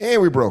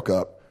 And we broke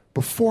up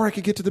before I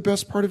could get to the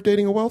best part of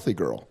dating a wealthy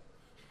girl.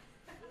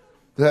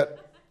 That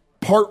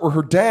part where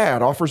her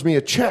dad offers me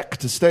a check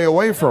to stay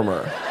away from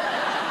her.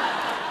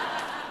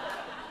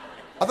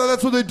 I thought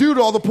that's what they do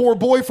to all the poor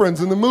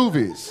boyfriends in the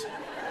movies.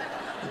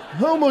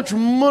 How much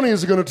money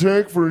is it going to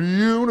take for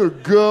you to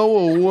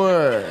go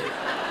away?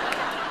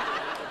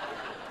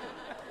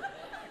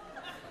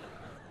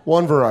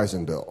 One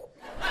Verizon bill.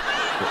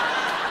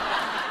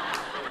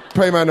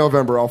 Pay my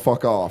November, I'll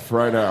fuck off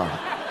right now.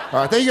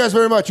 All right, thank you guys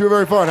very much. You were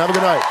very fun. Have a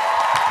good night.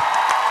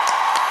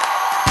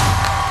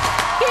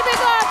 Keep it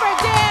going for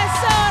Dan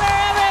Soder,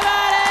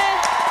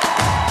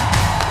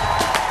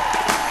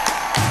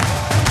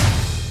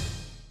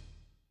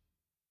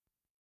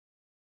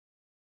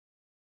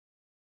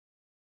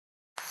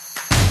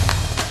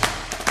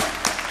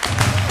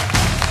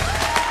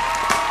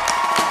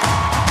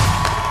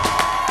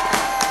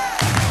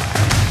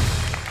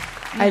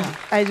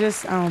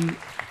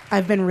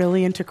 I've been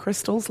really into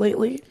crystals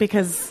lately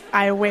because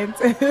I went.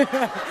 What the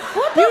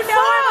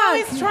I'm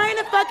always trying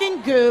to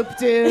fucking goop,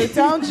 dude.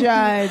 Don't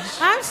judge.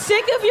 I'm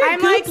sick of your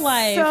goop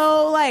life.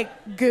 So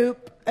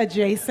goop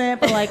adjacent,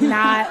 but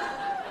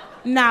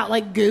not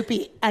like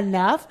goopy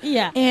enough.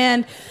 Yeah.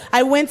 And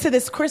I went to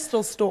this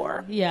crystal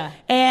store. Yeah.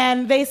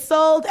 And they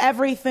sold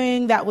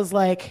everything that was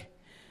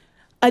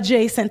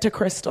adjacent to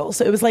crystal.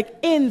 So it was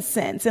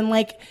incense and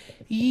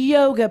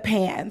yoga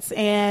pants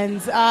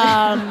and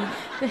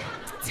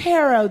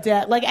tarot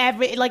deck,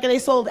 like they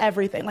sold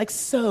everything, like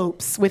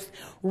soaps with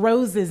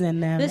roses in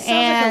them. This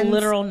sounds like a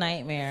literal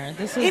nightmare.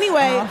 This is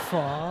awful.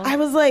 I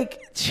was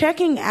like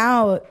checking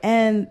out,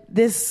 and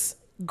this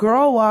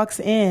girl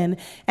walks in,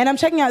 and I'm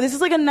checking out. This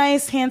is like a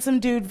nice, handsome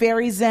dude,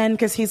 very zen,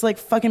 because he's like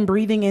fucking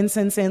breathing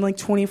incense in like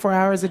 24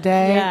 hours a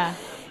day. Yeah.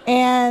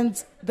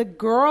 And the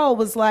girl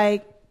was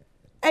like,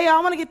 hey, I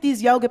want to get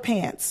these yoga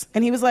pants.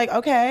 And he was like,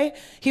 okay.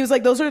 He was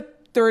like, those are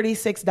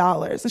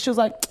 $36. And she was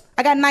like,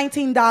 I got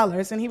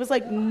 $19. And he was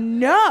like,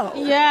 no.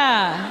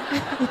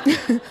 Yeah.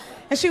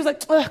 And she was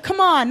like, come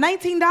on,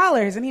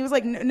 $19. And he was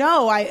like,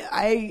 no,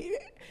 I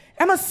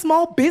am a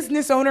small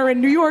business owner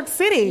in New York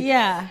City.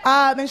 Yeah.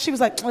 And she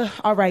was like,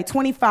 all right,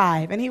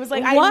 $25. And he was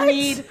like, I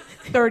need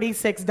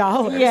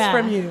 $36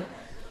 from you.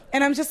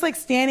 And I'm just like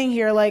standing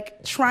here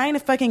like trying to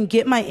fucking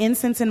get my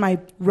incense and my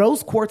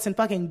rose quartz and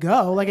fucking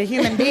go like a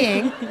human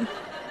being.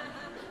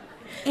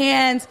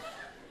 And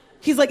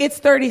he's like, it's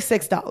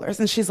 $36.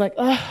 And she's like,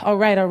 all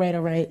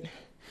right.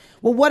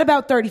 Well, what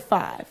about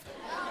 35?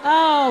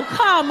 Oh,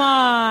 come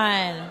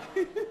on.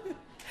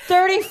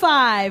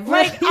 35.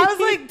 Like, I was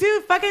like,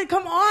 dude, fucking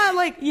come on.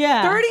 Like,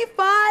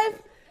 35?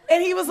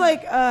 And he was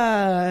like,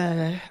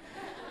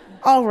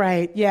 all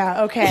right,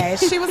 yeah, okay.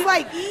 She was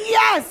like,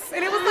 yes!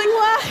 And it was like,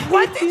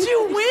 what did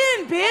you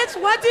win, bitch?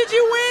 What did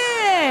you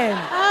win?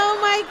 Oh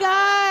my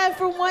God,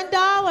 for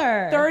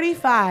 $1.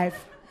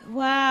 35.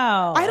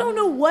 Wow. I don't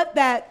know what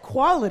that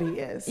quality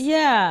is.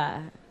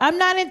 Yeah. I'm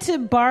not into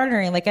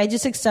bartering. Like, I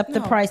just accept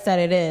the price that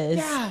it is.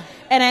 Yeah.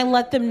 And I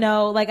let them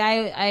know, like,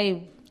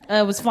 I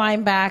was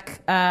flying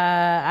back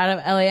out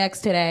of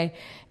LAX today,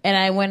 and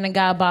I went and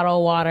got a bottle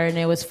of water, and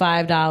it was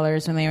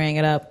 $5 when they rang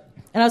it up.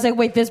 And I was like,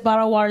 wait, this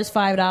bottle of water is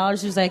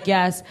 $5? She was like,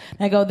 yes. And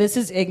I go, this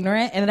is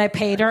ignorant. And then I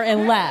paid her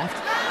and left.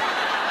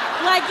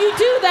 Like, you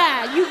do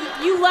that.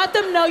 You let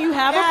them know you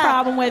have a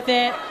problem with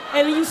it,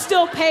 and you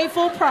still pay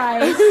full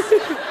price.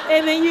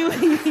 And then you...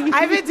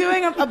 I've been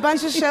doing a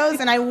bunch of shows,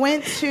 and I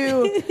went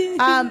to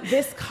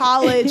this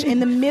college in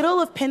the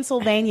middle of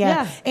Pennsylvania.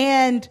 Yeah.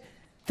 And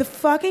the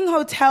fucking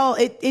hotel,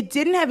 it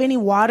didn't have any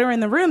water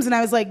in the rooms. And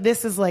I was like,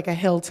 this is like a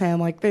Hilton.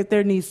 Like,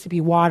 there needs to be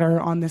water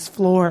on this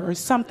floor or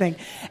something.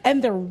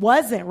 And there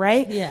wasn't,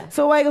 right? Yeah.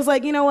 So I was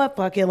like, you know what?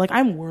 Fuck it. Like,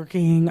 I'm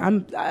working.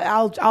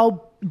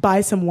 I'll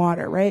buy some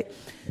water, right?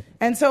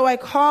 And so I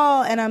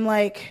call, and I'm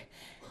like,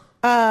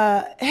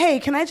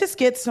 hey, can I just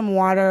get some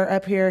water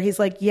up here? He's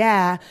like,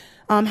 yeah.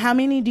 How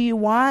many do you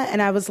want?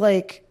 And I was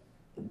like,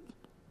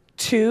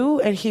 2.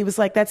 And he was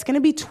like, that's going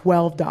to be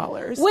 $12.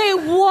 Wait,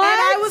 what?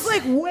 And I was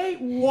like, wait,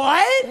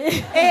 what?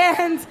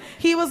 And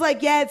he was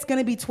like, yeah, it's going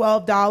to be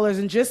 $12.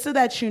 And just so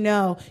that you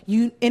know,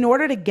 in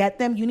order to get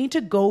them, you need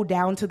to go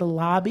down to the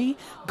lobby,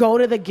 go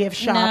to the gift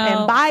shop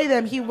and buy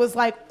them. He was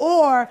like,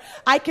 or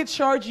I could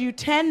charge you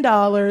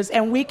 $10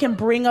 and we can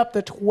bring up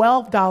the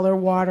 $12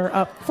 water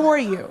up for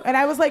you. And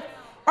I was like,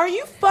 are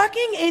you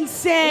fucking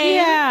insane?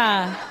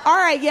 Yeah. All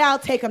right, yeah, I'll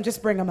take them.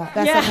 Just bring them up.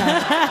 That's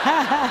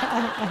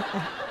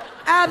okay.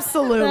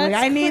 Absolutely. That's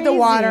I need the crazy.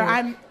 water.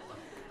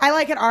 I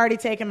like had already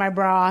taken my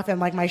bra off and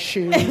like my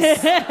shoes. Are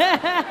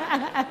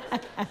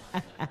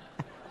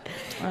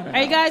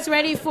you guys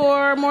ready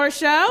for more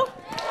show?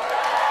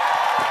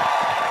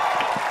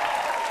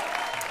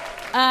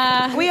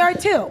 We are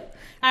too.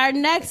 Our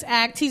next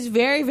act, he's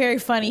very, very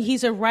funny.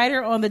 He's a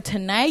writer on The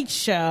Tonight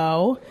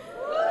Show.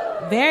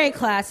 Very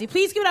classy.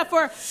 Please give it up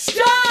for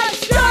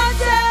Josh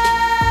Johnson!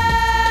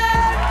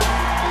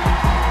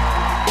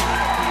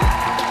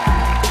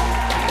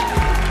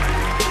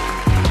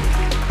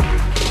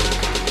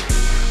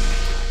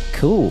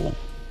 Cool.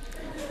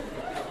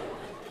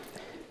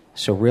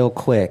 So real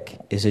quick,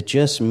 is it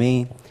just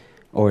me,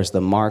 or is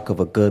the mark of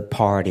a good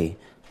party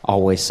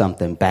always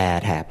something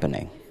bad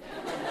happening?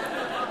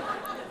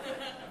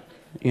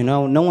 You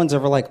know, no one's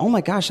ever like, oh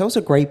my gosh, that was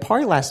a great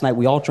party last night.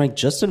 We all drank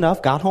just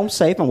enough, got home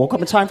safe, and woke up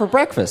in time for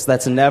breakfast.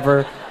 That's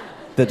never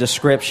the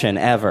description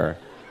ever.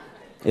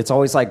 It's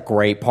always like,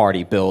 great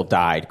party, Bill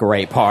died,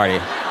 great party.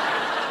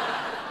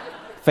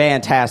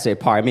 Fantastic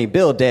party. I mean,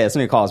 Bill dead.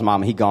 Somebody call his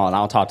mom, he gone. I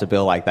don't talk to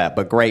Bill like that,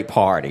 but great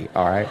party,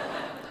 all right?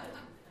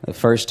 The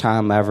first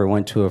time I ever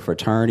went to a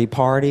fraternity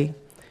party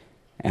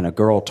and a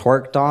girl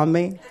twerked on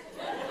me,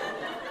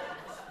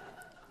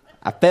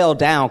 I fell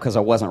down because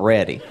I wasn't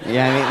ready. You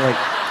know what I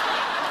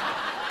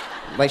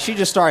mean? Like she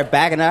just started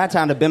backing out. I had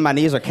time to bend my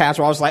knees or catch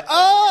her. I was like,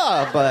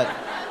 oh, but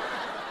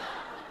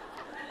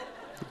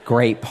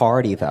great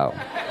party, though.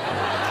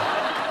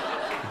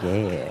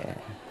 Yeah.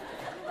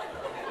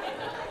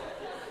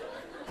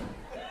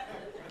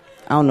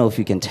 I don't know if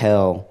you can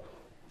tell,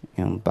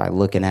 you know, by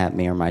looking at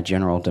me or my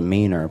general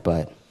demeanor,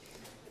 but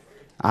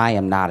I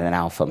am not an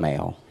alpha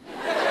male.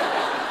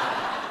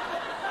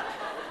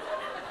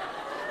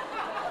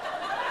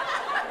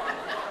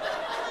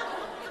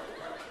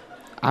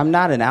 I'm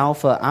not an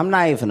alpha. I'm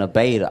not even a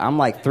beta. I'm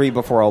like 3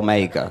 before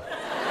omega.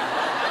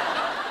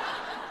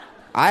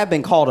 I have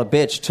been called a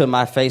bitch to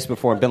my face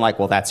before and been like,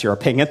 well, that's your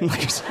opinion.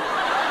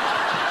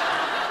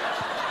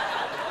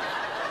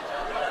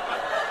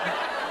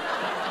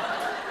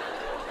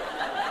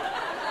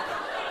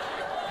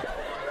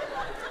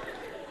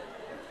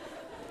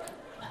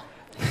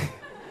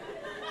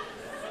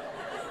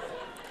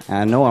 And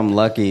I know I'm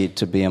lucky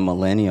to be a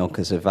millennial,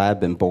 because if I had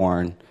been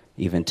born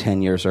even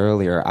 10 years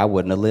earlier, I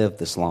wouldn't have lived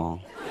this long.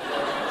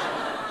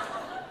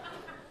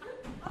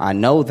 I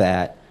know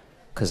that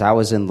because I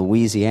was in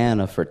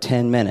Louisiana for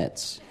 10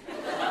 minutes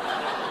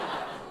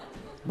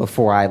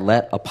before I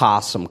let a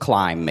possum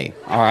climb me,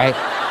 all right?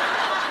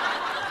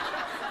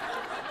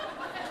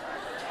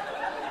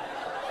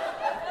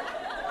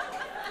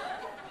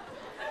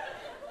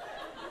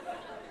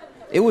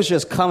 It was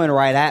just coming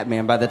right at me,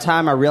 and by the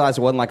time I realized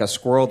it wasn't like a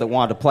squirrel that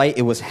wanted to play,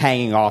 it was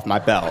hanging off my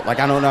belt. Like,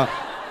 I don't know.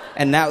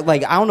 And now,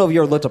 like, I don't know if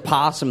you ever looked a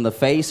possum in the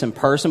face in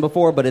person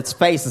before, but its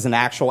face is an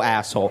actual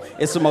asshole.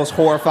 It's the most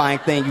horrifying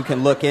thing you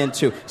can look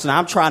into. So now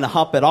I'm trying to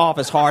hump it off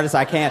as hard as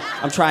I can.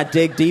 I'm trying to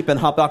dig deep and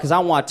hump it off because I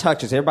don't want to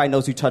touch it. Everybody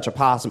knows you touch a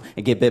possum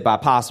and get bit by a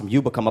possum,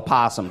 you become a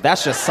possum.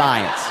 That's just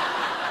science.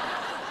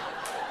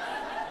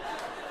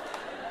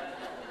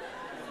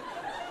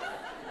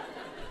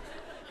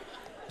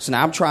 So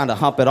now I'm trying to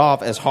hump it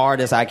off as hard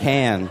as I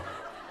can.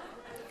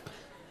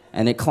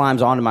 And it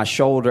climbs onto my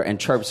shoulder and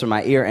chirps in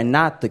my ear, and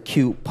not the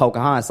cute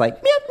Pocahontas, like,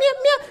 meow, meow,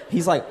 meow.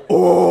 He's like,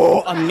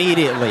 oh,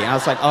 immediately. And I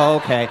was like, oh,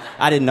 okay.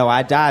 I didn't know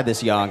I died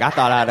this young. I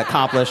thought I'd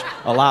accomplished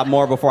a lot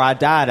more before I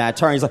died. And I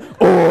turned, he's like,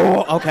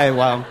 oh, okay,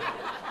 well.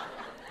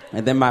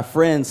 And then my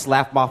friend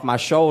slapped off my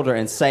shoulder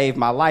and saved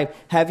my life.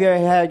 Have you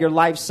ever had your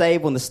life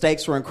saved when the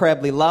stakes were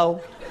incredibly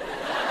low?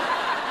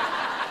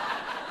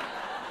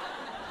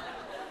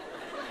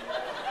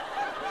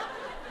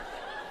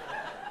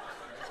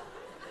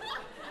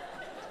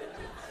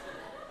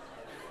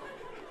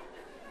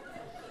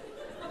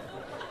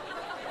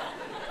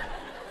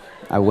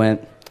 I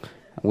went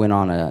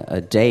on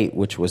a date,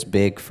 which was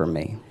big for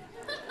me.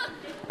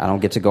 I don't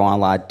get to go on a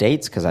lot of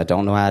dates because I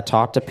don't know how to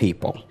talk to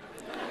people.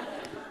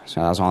 So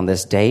I was on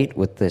this date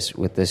with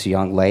this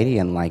young lady,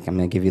 and like, I'm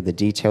gonna give you the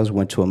details.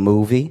 Went to a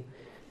movie,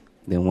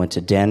 then went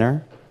to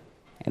dinner,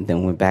 and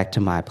then went back to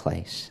my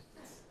place.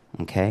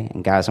 Okay?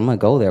 And guys, I'm gonna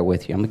go there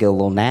with you. I'm gonna get a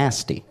little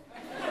nasty.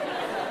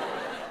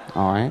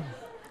 All right?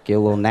 Get a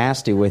little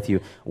nasty with you.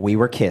 We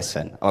were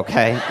kissing,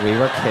 okay? We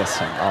were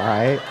kissing, all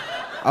right?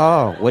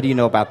 Oh, what do you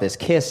know about this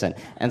kissing?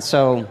 And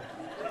so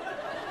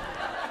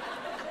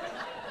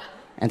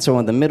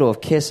in the middle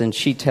of kissing,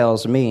 she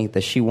tells me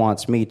that she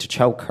wants me to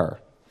choke her.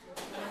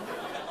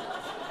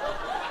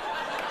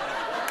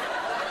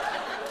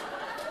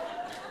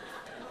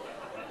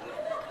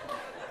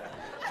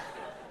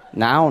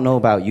 Now, I don't know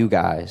about you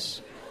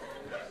guys,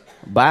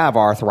 but I have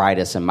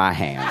arthritis in my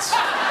hands.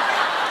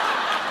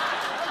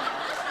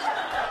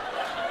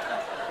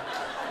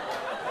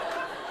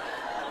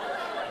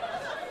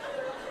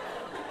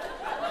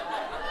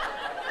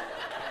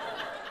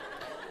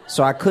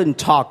 So I couldn't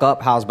talk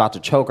up how I was about to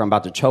choke her. I'm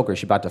about to choke her.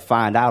 She's about to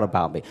find out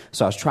about me.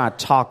 So I was trying to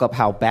talk up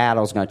how bad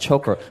I was going to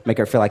choke her, make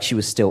her feel like she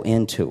was still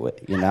into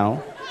it, you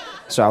know?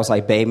 So I was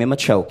like, baby, I'm going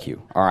to choke you,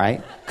 all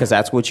right? Because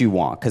that's what you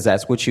want, because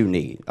that's what you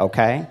need,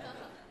 okay?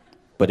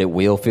 But it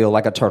will feel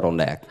like a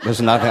turtleneck.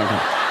 There's nothing...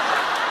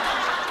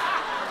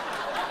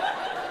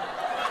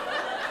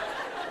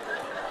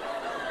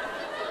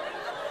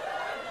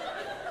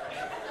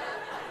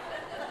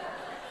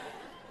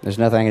 There's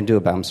nothing I can do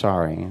about it. I'm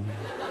sorry.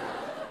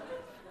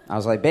 I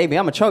was like, baby,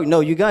 I'm going to choke.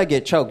 No, you're going to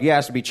get choked. You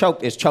asked to be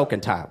choked. It's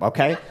choking time,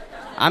 okay?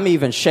 I'm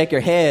even shake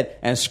your head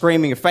and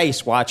scream in your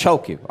face while I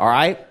choke you, all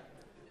right?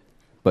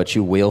 But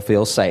you will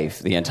feel safe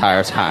the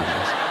entire time.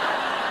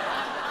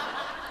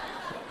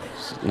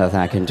 There's nothing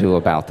I can do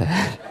about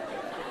that.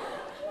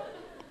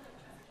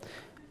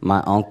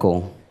 My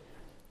uncle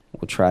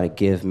will try to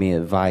give me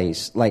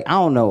advice. Like, I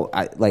don't know.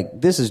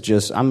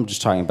 I'm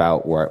just talking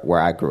about where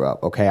I grew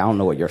up, okay? I don't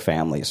know what your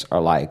families are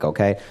like,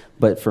 okay?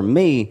 But for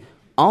me,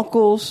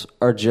 uncles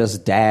are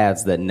just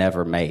dads that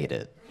never made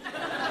it.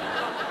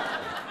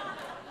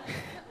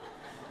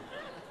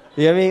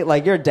 You know what I mean?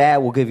 Like, your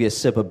dad will give you a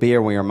sip of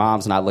beer when your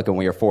mom's not looking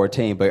when you're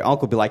 14, but your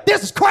uncle will be like,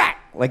 this is crack!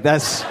 Like,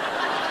 that's...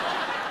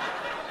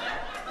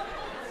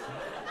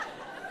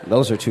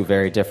 Those are two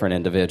very different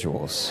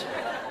individuals.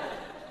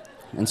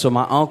 And so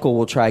my uncle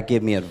will try to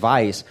give me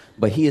advice,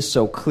 but he is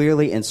so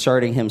clearly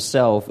inserting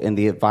himself in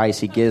the advice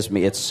he gives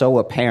me. It's so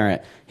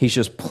apparent. He's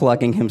just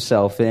plugging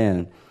himself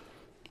in.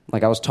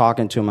 Like, I was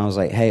talking to him, I was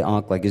like, hey,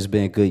 Unc, like, it's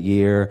been a good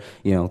year.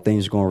 You know,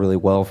 things are going really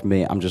well for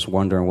me. I'm just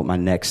wondering what my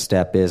next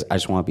step is. I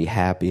just want to be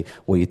happy.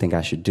 What do you think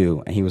I should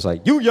do? And he was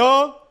like, you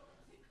young?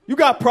 You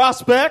got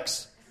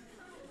prospects?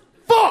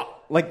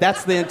 Fuck! Like,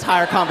 that's the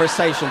entire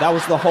conversation. That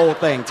was the whole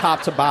thing,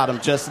 top to bottom,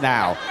 just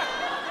now.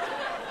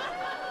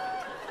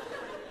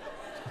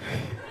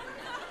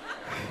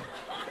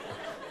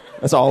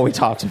 That's all we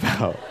talked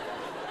about.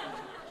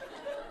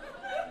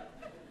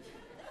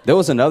 There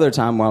was another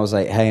time where I was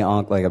like, hey,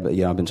 Unc, like, I've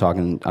been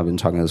talking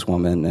to this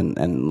woman,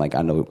 and like,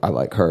 I know I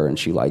like her, and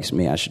she likes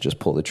me. I should just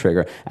pull the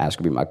trigger, ask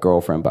her to be my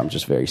girlfriend, but I'm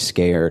just very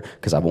scared,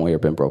 because I've only ever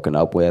been broken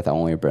up with. I've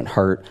only ever been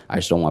hurt. I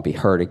just don't want to be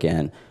hurt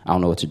again. I don't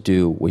know what to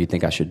do. What do you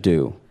think I should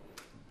do?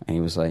 And he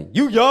was like,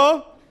 you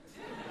young?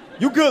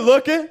 You good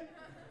looking?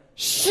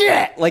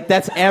 Shit! Like,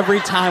 that's every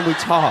time we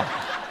talk.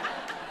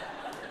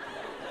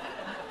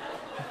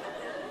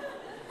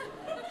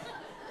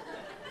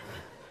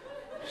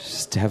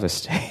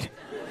 devastating.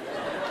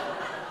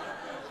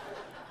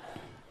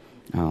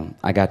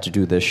 I got to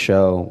do this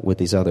show with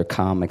these other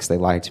comics. They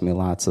liked me a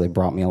lot, so they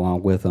brought me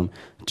along with them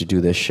to do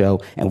this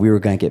show. And we were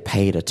going to get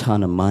paid a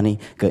ton of money,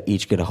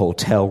 each get a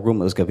hotel room.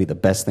 It was going to be the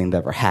best thing that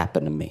ever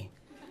happened to me.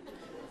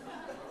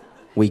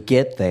 We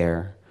get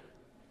there.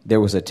 There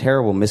was a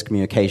terrible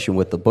miscommunication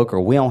with the booker.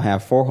 We don't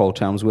have 4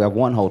 hotel rooms. We have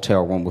 1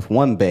 hotel room with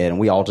 1 bed, and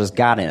we all just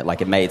got in it like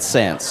it made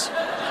sense.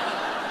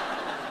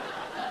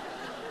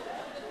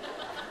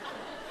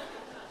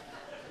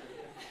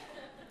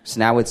 So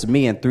now it's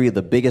me and 3 of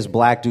the biggest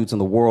black dudes in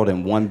the world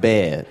in 1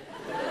 bed.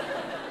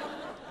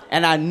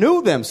 And I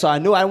knew them, so I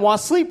knew I didn't want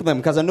to sleep with them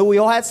because I knew we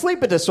all had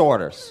sleeping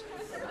disorders.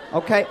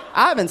 Okay?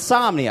 I have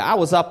insomnia. I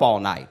was up all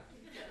night.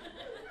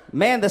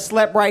 Man that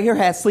slept right here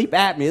had sleep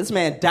apnea. This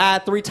man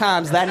died 3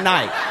 times that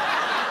night.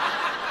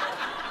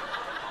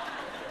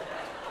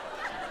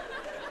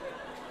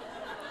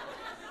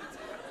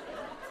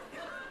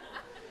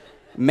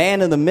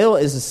 Man in the middle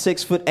is a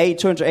 6'8",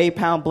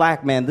 208-pound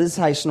black man. This is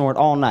how he snored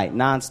all night,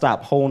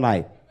 nonstop, whole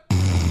night.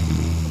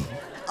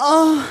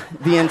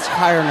 The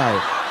entire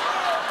night.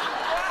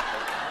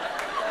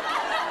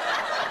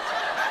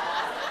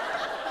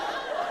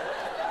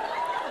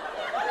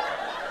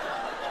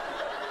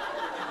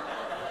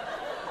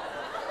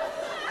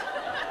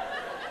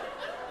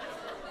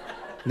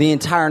 The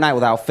entire night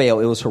without fail.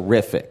 It was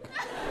horrific.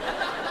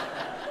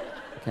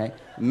 Okay.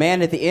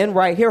 Man at the end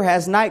right here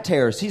has night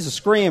terrors. He's a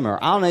screamer.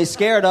 I don't know, he's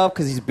scared of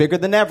because he's bigger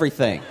than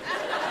everything.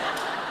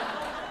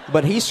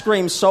 But he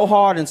screamed so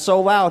hard and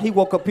so loud, he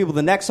woke up people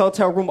the next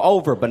hotel room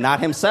over, but not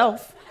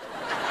himself.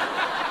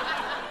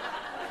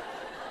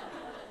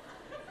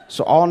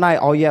 So all night,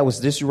 all you had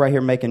was this dude right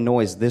here making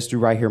noise, this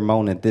dude right here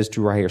moaning, this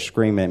dude right here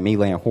screaming, and me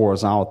laying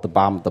horizontal at the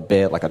bottom of the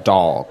bed like a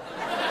dog.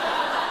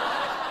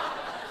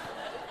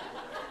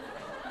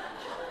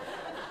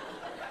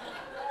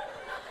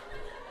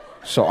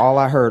 So all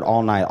I heard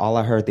all night, all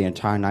I heard the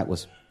entire night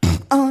was,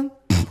 yeah!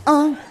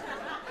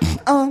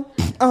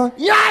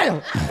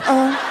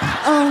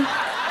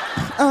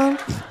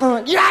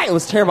 Yeah! It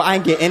was terrible. I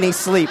didn't get any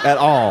sleep at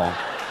all.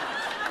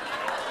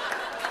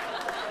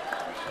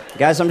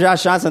 Guys, I'm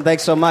Josh Johnson.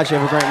 Thanks so much. You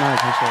have a great night.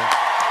 Appreciate it.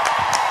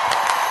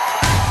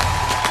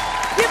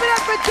 Give it up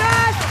for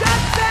Josh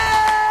Johnson!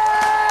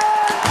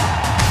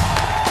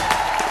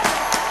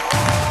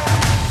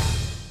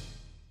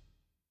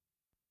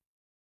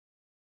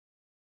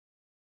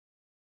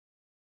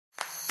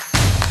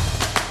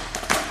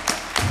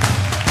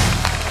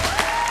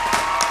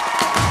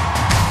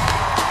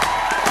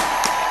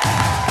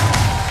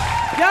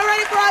 Y'all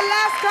ready for our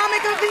last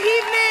comic of the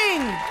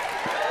evening?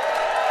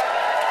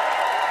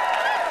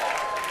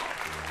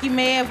 You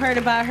may have heard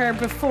about her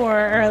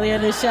before earlier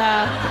in the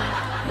show.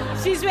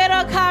 She's been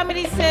on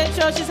Comedy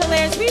Central. She's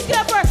hilarious. Please give it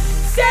up for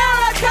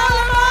Sarah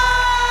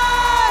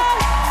Cullimore!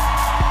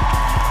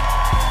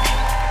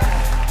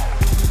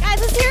 Guys,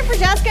 let's hear it for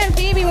Jessica and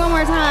Phoebe one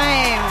more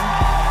time.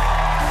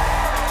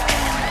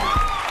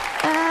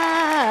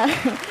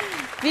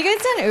 Have you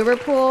guys done Uber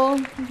Pool?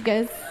 You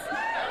guys?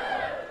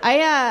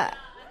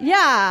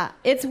 Yeah,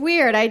 it's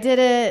weird. I did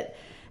it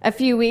a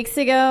few weeks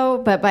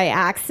ago, but by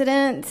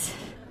accident.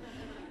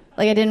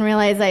 Like, I didn't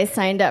realize I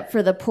signed up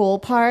for the pool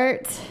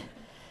part.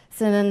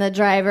 So then the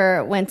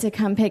driver went to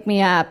come pick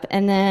me up,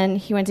 and then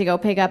he went to go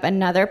pick up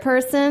another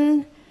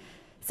person.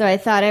 So I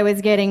thought I was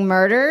getting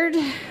murdered.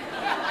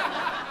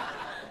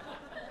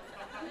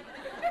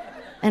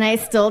 And I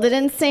still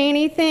didn't say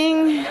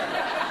anything.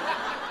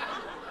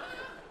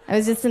 I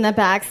was just in the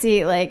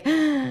backseat like,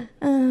 oh,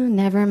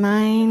 never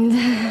mind.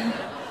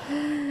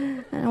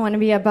 I don't want to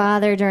be a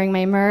bother during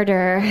my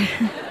murder.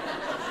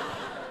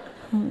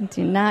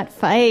 Do not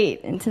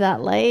fight into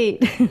that light.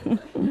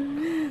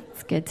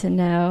 It's good to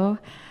know.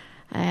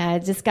 I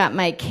just got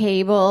my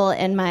cable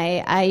and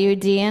my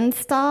IUD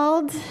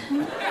installed.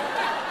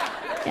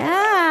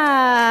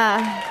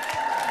 Yeah.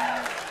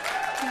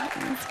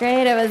 That's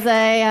great. It was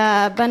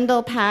a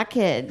bundle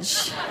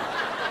package.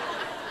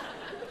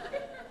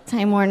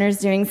 Time Warner's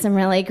doing some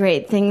really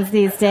great things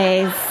these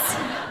days.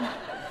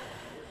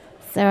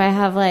 So I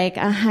have like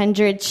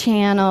 100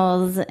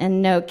 channels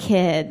and no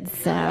kids,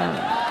 so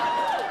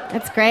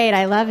that's great.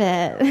 I love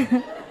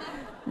it.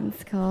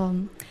 That's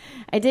cool.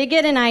 I did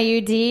get an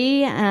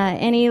IUD.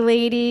 Any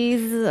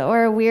ladies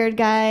or a weird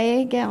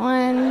guy get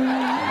one? Oh,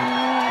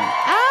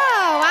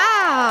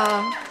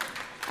 wow.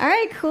 All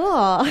right,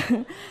 cool.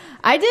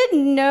 I did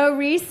no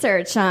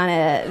research on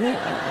it.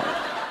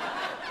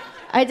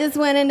 I just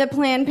went into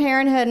Planned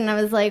Parenthood and I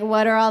was like,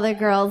 what are all the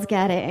girls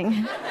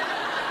getting?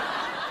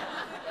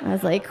 I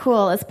was like,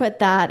 cool, let's put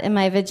that in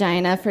my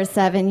vagina for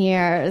 7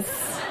 years.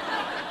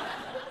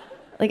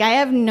 Like, I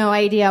have no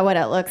idea what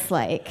it looks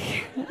like.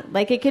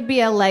 Like, it could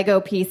be a Lego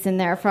piece in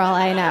there for all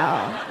I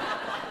know.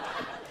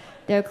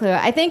 No clue.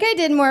 I think I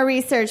did more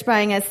research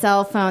buying a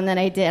cell phone than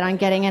I did on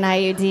getting an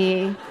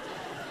IUD.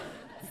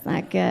 It's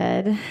not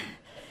good.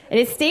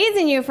 It stays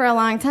in you for a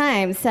long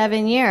time,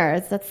 7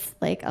 years. That's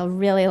like a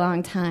really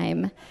long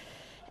time.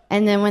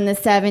 And then when the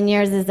 7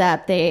 years is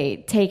up,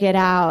 they take it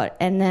out,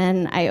 and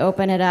then I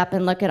open it up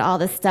and look at all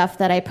the stuff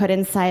that I put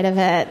inside of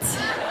it.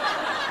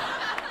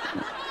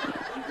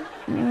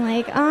 I'm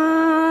like,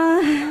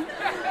 ah,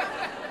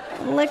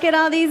 look at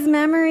all these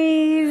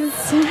memories.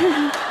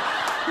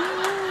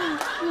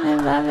 I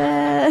love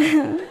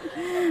it.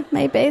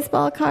 My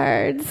baseball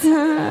cards.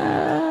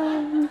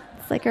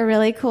 It's like a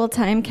really cool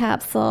time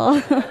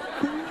capsule.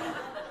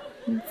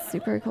 It's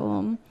super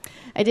cool.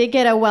 I did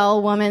get a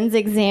well woman's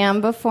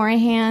exam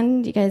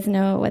beforehand. You guys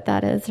know what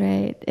that is,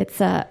 right? It's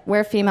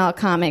where female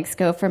comics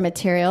go for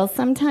materials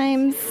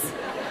sometimes. It's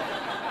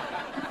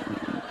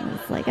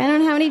like, I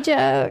don't have any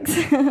jokes.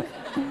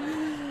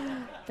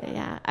 But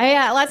yeah.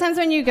 A lot of times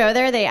when you go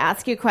there, they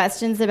ask you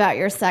questions about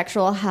your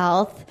sexual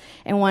health.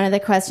 And one of the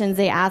questions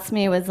they asked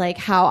me was like,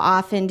 how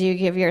often do you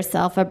give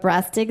yourself a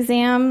breast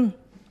exam?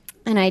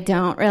 And I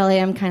don't really.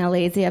 I'm kind of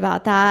lazy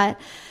about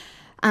that.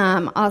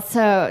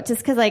 Also, just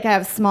because like I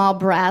have small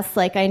breasts,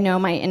 like I know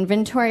my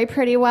inventory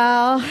pretty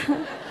well,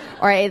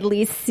 or I at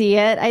least see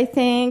it, I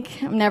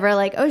think. I'm never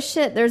like, oh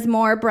shit, there's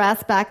more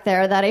breasts back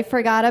there that I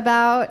forgot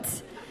about.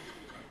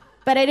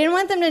 But I didn't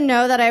want them to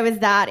know that I was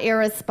that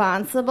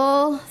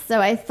irresponsible,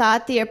 so I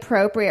thought the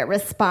appropriate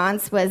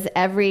response was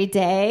every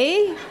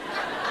day.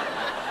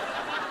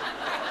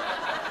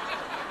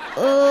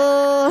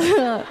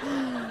 Ugh.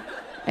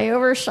 I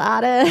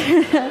overshot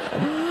it.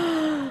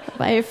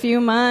 By a few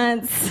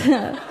months.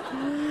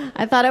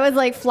 I thought it was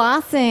like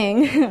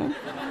flossing.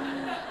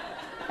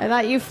 I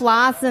thought you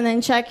floss and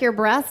then check your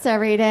breast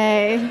every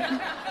day.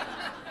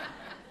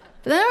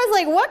 But then I was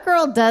like, what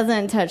girl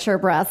doesn't touch her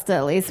breast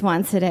at least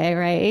once a day,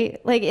 right?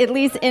 Like, at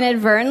least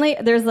inadvertently,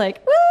 there's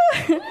like,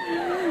 woo!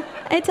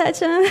 I touch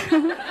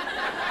them.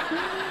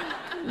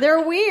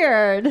 They're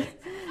weird.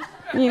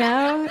 You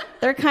know?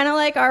 They're kind of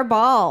like our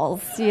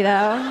balls, you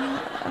know?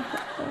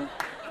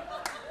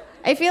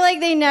 I feel like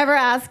they never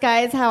ask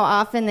guys how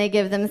often they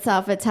give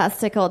themselves a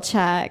testicle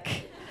check.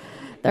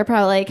 They're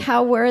probably like,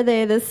 how were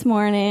they this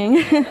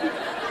morning?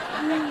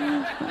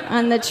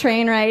 On the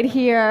train ride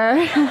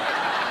here.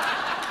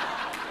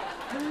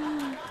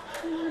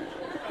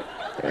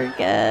 They're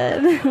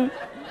good.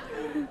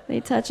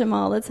 They touch them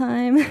all the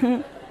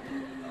time.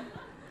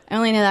 I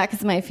only know that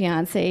because my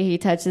fiance, he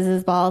touches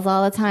his balls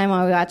all the time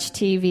while we watch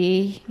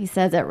TV. He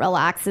says it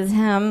relaxes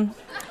him.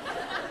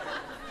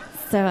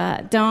 So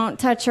don't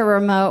touch a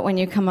remote when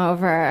you come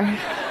over.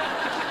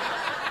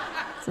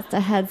 Just a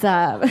heads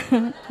up.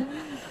 It's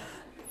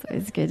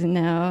always good to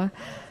know.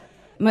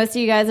 Most of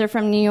you guys are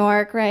from New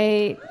York,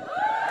 right?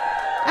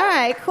 All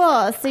right,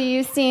 cool. So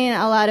you've seen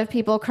a lot of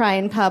people cry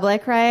in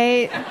public,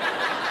 right?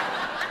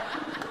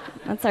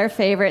 That's our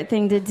favorite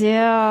thing to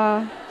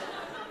do.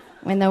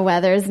 When the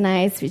weather's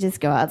nice, we just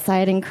go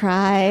outside and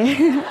cry.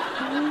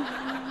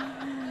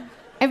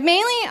 I've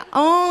mainly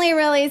only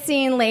really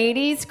seen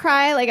ladies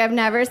cry. Like, I've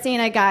never seen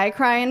a guy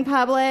cry in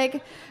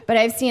public, but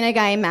I've seen a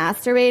guy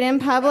masturbate in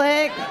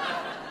public,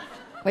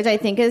 which I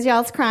think is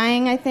y'all's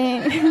crying, I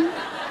think.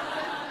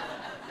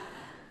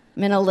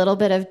 I'm in a little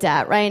bit of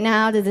debt right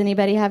now. Does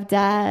anybody have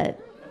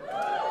debt?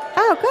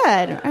 Oh,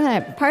 good. All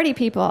right, party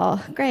people.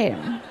 Great.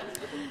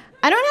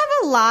 I don't have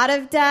a lot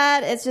of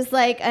debt. It's just,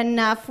 like,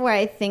 enough where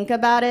I think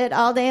about it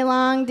all day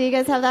long. Do you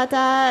guys have that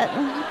debt?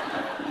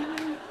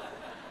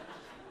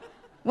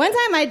 One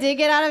time I did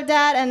get out of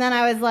debt, and then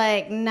I was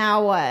like,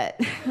 now what?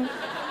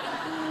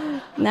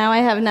 Now I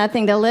have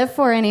nothing to live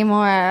for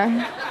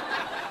anymore.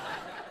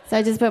 So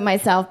I just put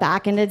myself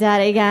back into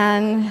debt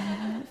again.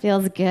 It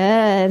feels good.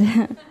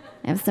 I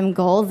have some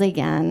goals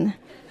again.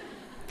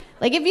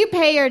 Like, if you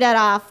pay your debt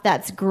off,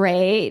 that's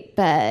great.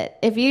 But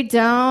if you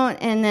don't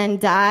and then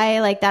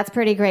die, like, that's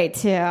pretty great,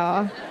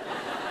 too.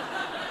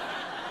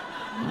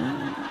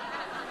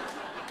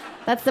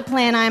 That's the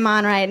plan I'm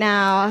on right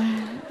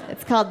now.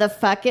 It's called the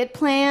Fuck It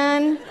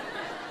Plan.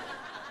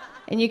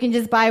 And you can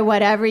just buy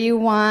whatever you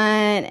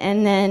want,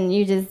 and then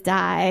you just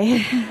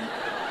die.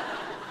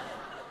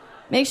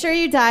 Make sure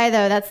you die,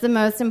 though. That's the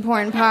most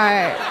important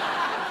part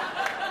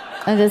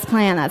of this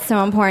plan. That's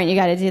so important. You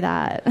got to do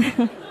that.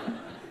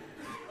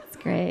 It's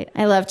great.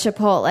 I love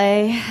Chipotle.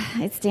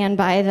 I stand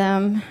by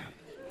them.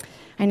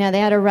 I know they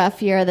had a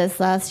rough year this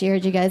last year.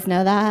 Did you guys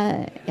know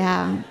that?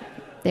 Yeah.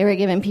 They were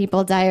giving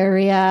people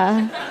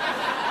diarrhea.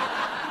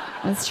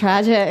 It's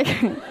tragic.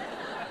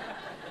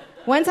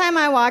 One time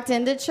I walked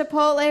into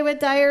Chipotle with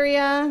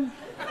diarrhea,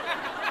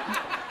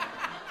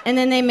 and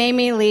then they made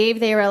me leave.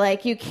 They were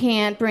like, you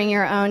can't bring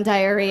your own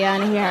diarrhea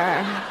in here.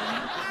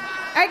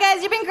 All right,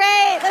 guys, you've been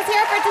great. Let's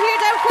hear it for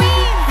Teardrop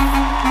Queens.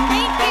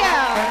 Thank you.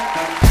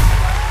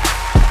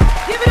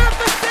 Give it up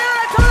for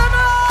Sarah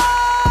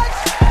Tollemache!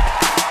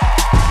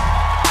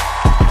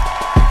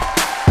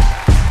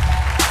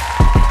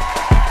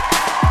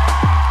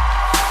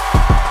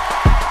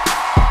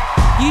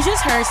 You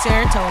just heard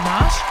Sarah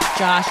Tollemache,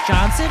 Josh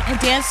Johnson, and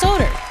Dan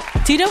Soder.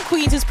 Teardrop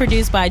Queens is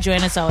produced by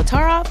Joanna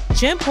Solotaroff,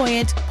 Jim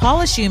Poyant,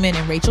 Paula Schumann,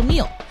 and Rachel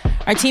Neal.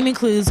 Our team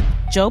includes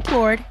Joe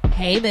Plord,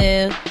 hey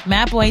boo,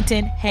 Matt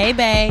Boynton, hey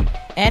bae,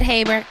 Ed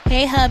Haber,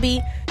 hey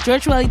hubby,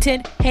 George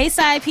Wellington, hey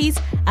side piece,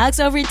 Alex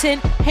Overton,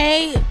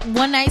 hey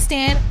one night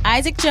stand,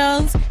 Isaac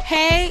Jones,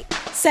 hey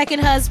second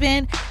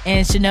husband,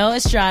 and Chanel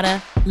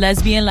Estrada,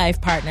 lesbian life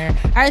partner.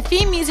 Our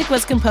theme music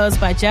was composed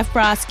by Jeff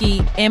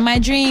Brodsky. In my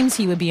dreams,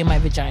 he would be in my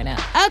vagina.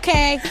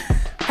 Okay.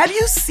 Have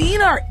you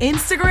seen our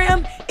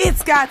Instagram?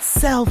 It's got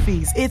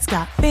selfies, it's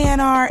got fan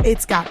art,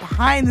 it's got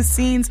behind the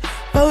scenes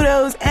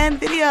photos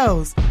and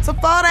videos. So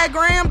follow that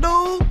gram,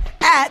 dude,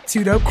 at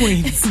Two Dope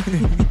Queens.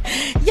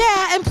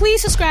 Yeah, and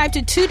please subscribe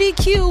to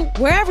 2DQ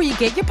wherever you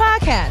get your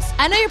podcasts.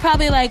 I know you're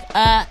probably like,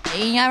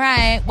 yeah,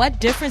 right. What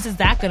difference is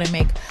that going to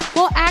make?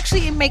 Well,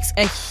 actually, it makes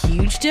a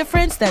huge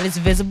difference that is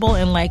visible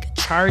in like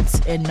charts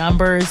and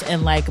numbers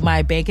and like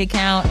my bank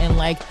account and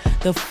like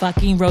the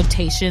fucking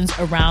rotations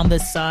around the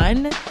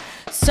sun.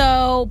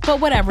 So, but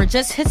whatever,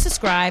 just hit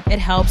subscribe. It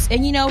helps.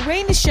 And, you know,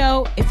 rating the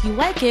show, if you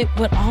like it,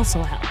 would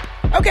also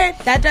help. Okay,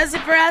 that does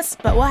it for us,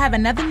 but we'll have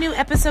another new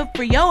episode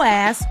for your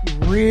ass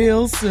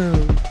real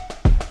soon.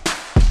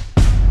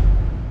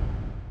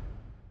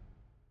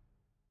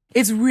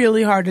 It's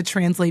really hard to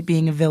translate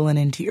being a villain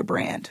into your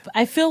brand.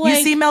 I feel like...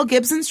 You see Mel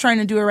Gibson's trying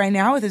to do it right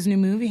now with his new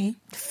movie.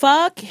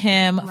 Fuck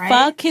him. Right?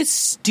 Fuck his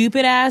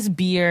stupid ass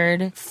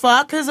beard.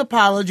 Fuck his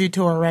apology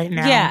tour right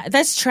now. Yeah,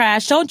 that's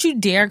trash. Don't you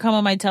dare come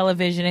on my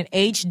television in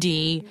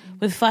HD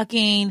with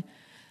fucking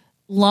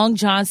Long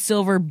John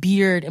Silver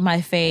beard in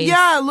my face.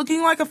 Yeah,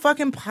 looking like a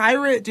fucking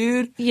pirate,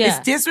 dude. Yeah. It's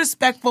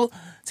disrespectful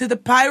to the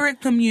pirate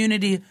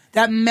community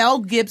that Mel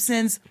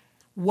Gibson's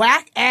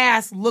whack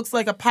ass looks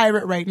like a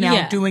pirate right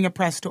now doing a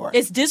press tour.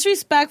 It's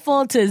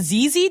disrespectful to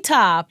ZZ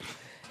Top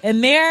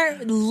and their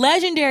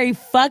legendary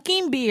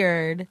fucking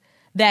beard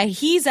that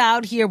he's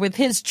out here with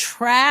his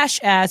trash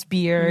ass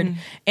beard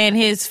and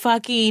his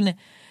fucking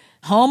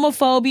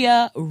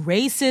homophobia,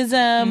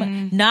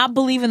 racism, not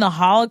believing the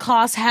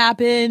Holocaust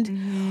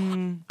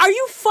happened. Are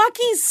you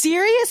fucking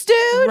serious,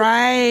 dude?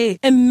 Right.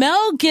 And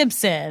Mel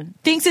Gibson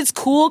thinks it's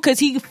cool because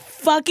he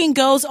fucking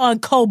goes on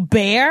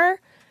Colbert.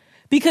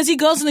 Because he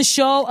goes on the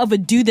show of a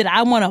dude that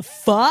I want to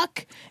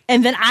fuck,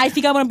 and then I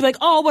think I want to be like,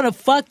 oh, I want to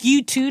fuck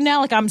you too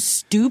now, like I'm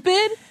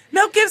stupid?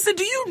 Mel Gibson,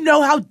 do you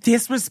know how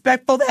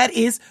disrespectful that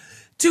is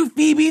to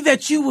Phoebe,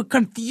 that you would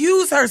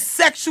confuse her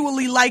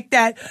sexually like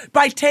that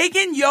by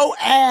taking your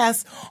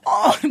ass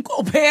on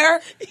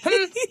Colbert?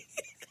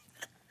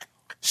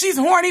 She's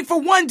horny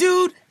for one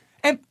dude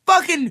and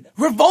fucking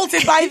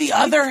revolted by the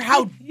other.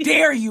 How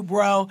dare you,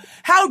 bro?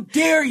 How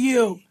dare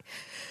you?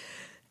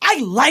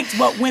 I liked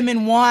what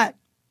women want.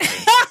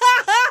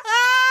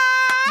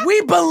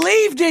 We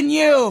believed in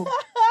you.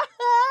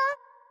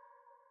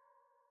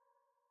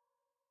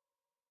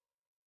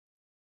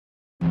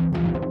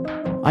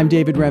 I'm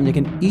David Remnick,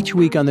 and each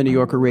week on the New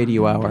Yorker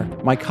Radio Hour,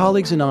 my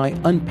colleagues and I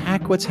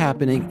unpack what's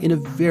happening in a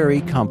very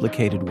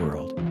complicated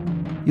world.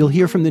 You'll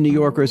hear from the New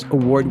Yorker's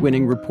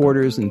award-winning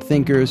reporters and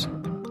thinkers,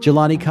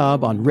 Jelani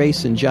Cobb on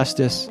race and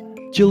justice,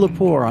 Jill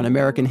Lepore on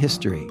American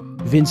history,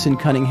 Vincent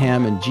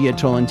Cunningham and Gia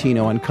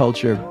Tolentino on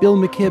culture, Bill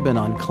McKibben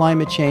on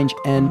climate change,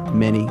 and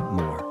many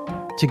more.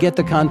 To get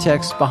the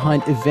context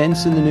behind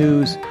events in the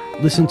news,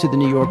 listen to the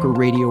New Yorker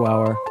Radio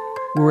Hour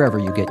wherever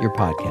you get your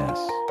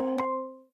podcasts.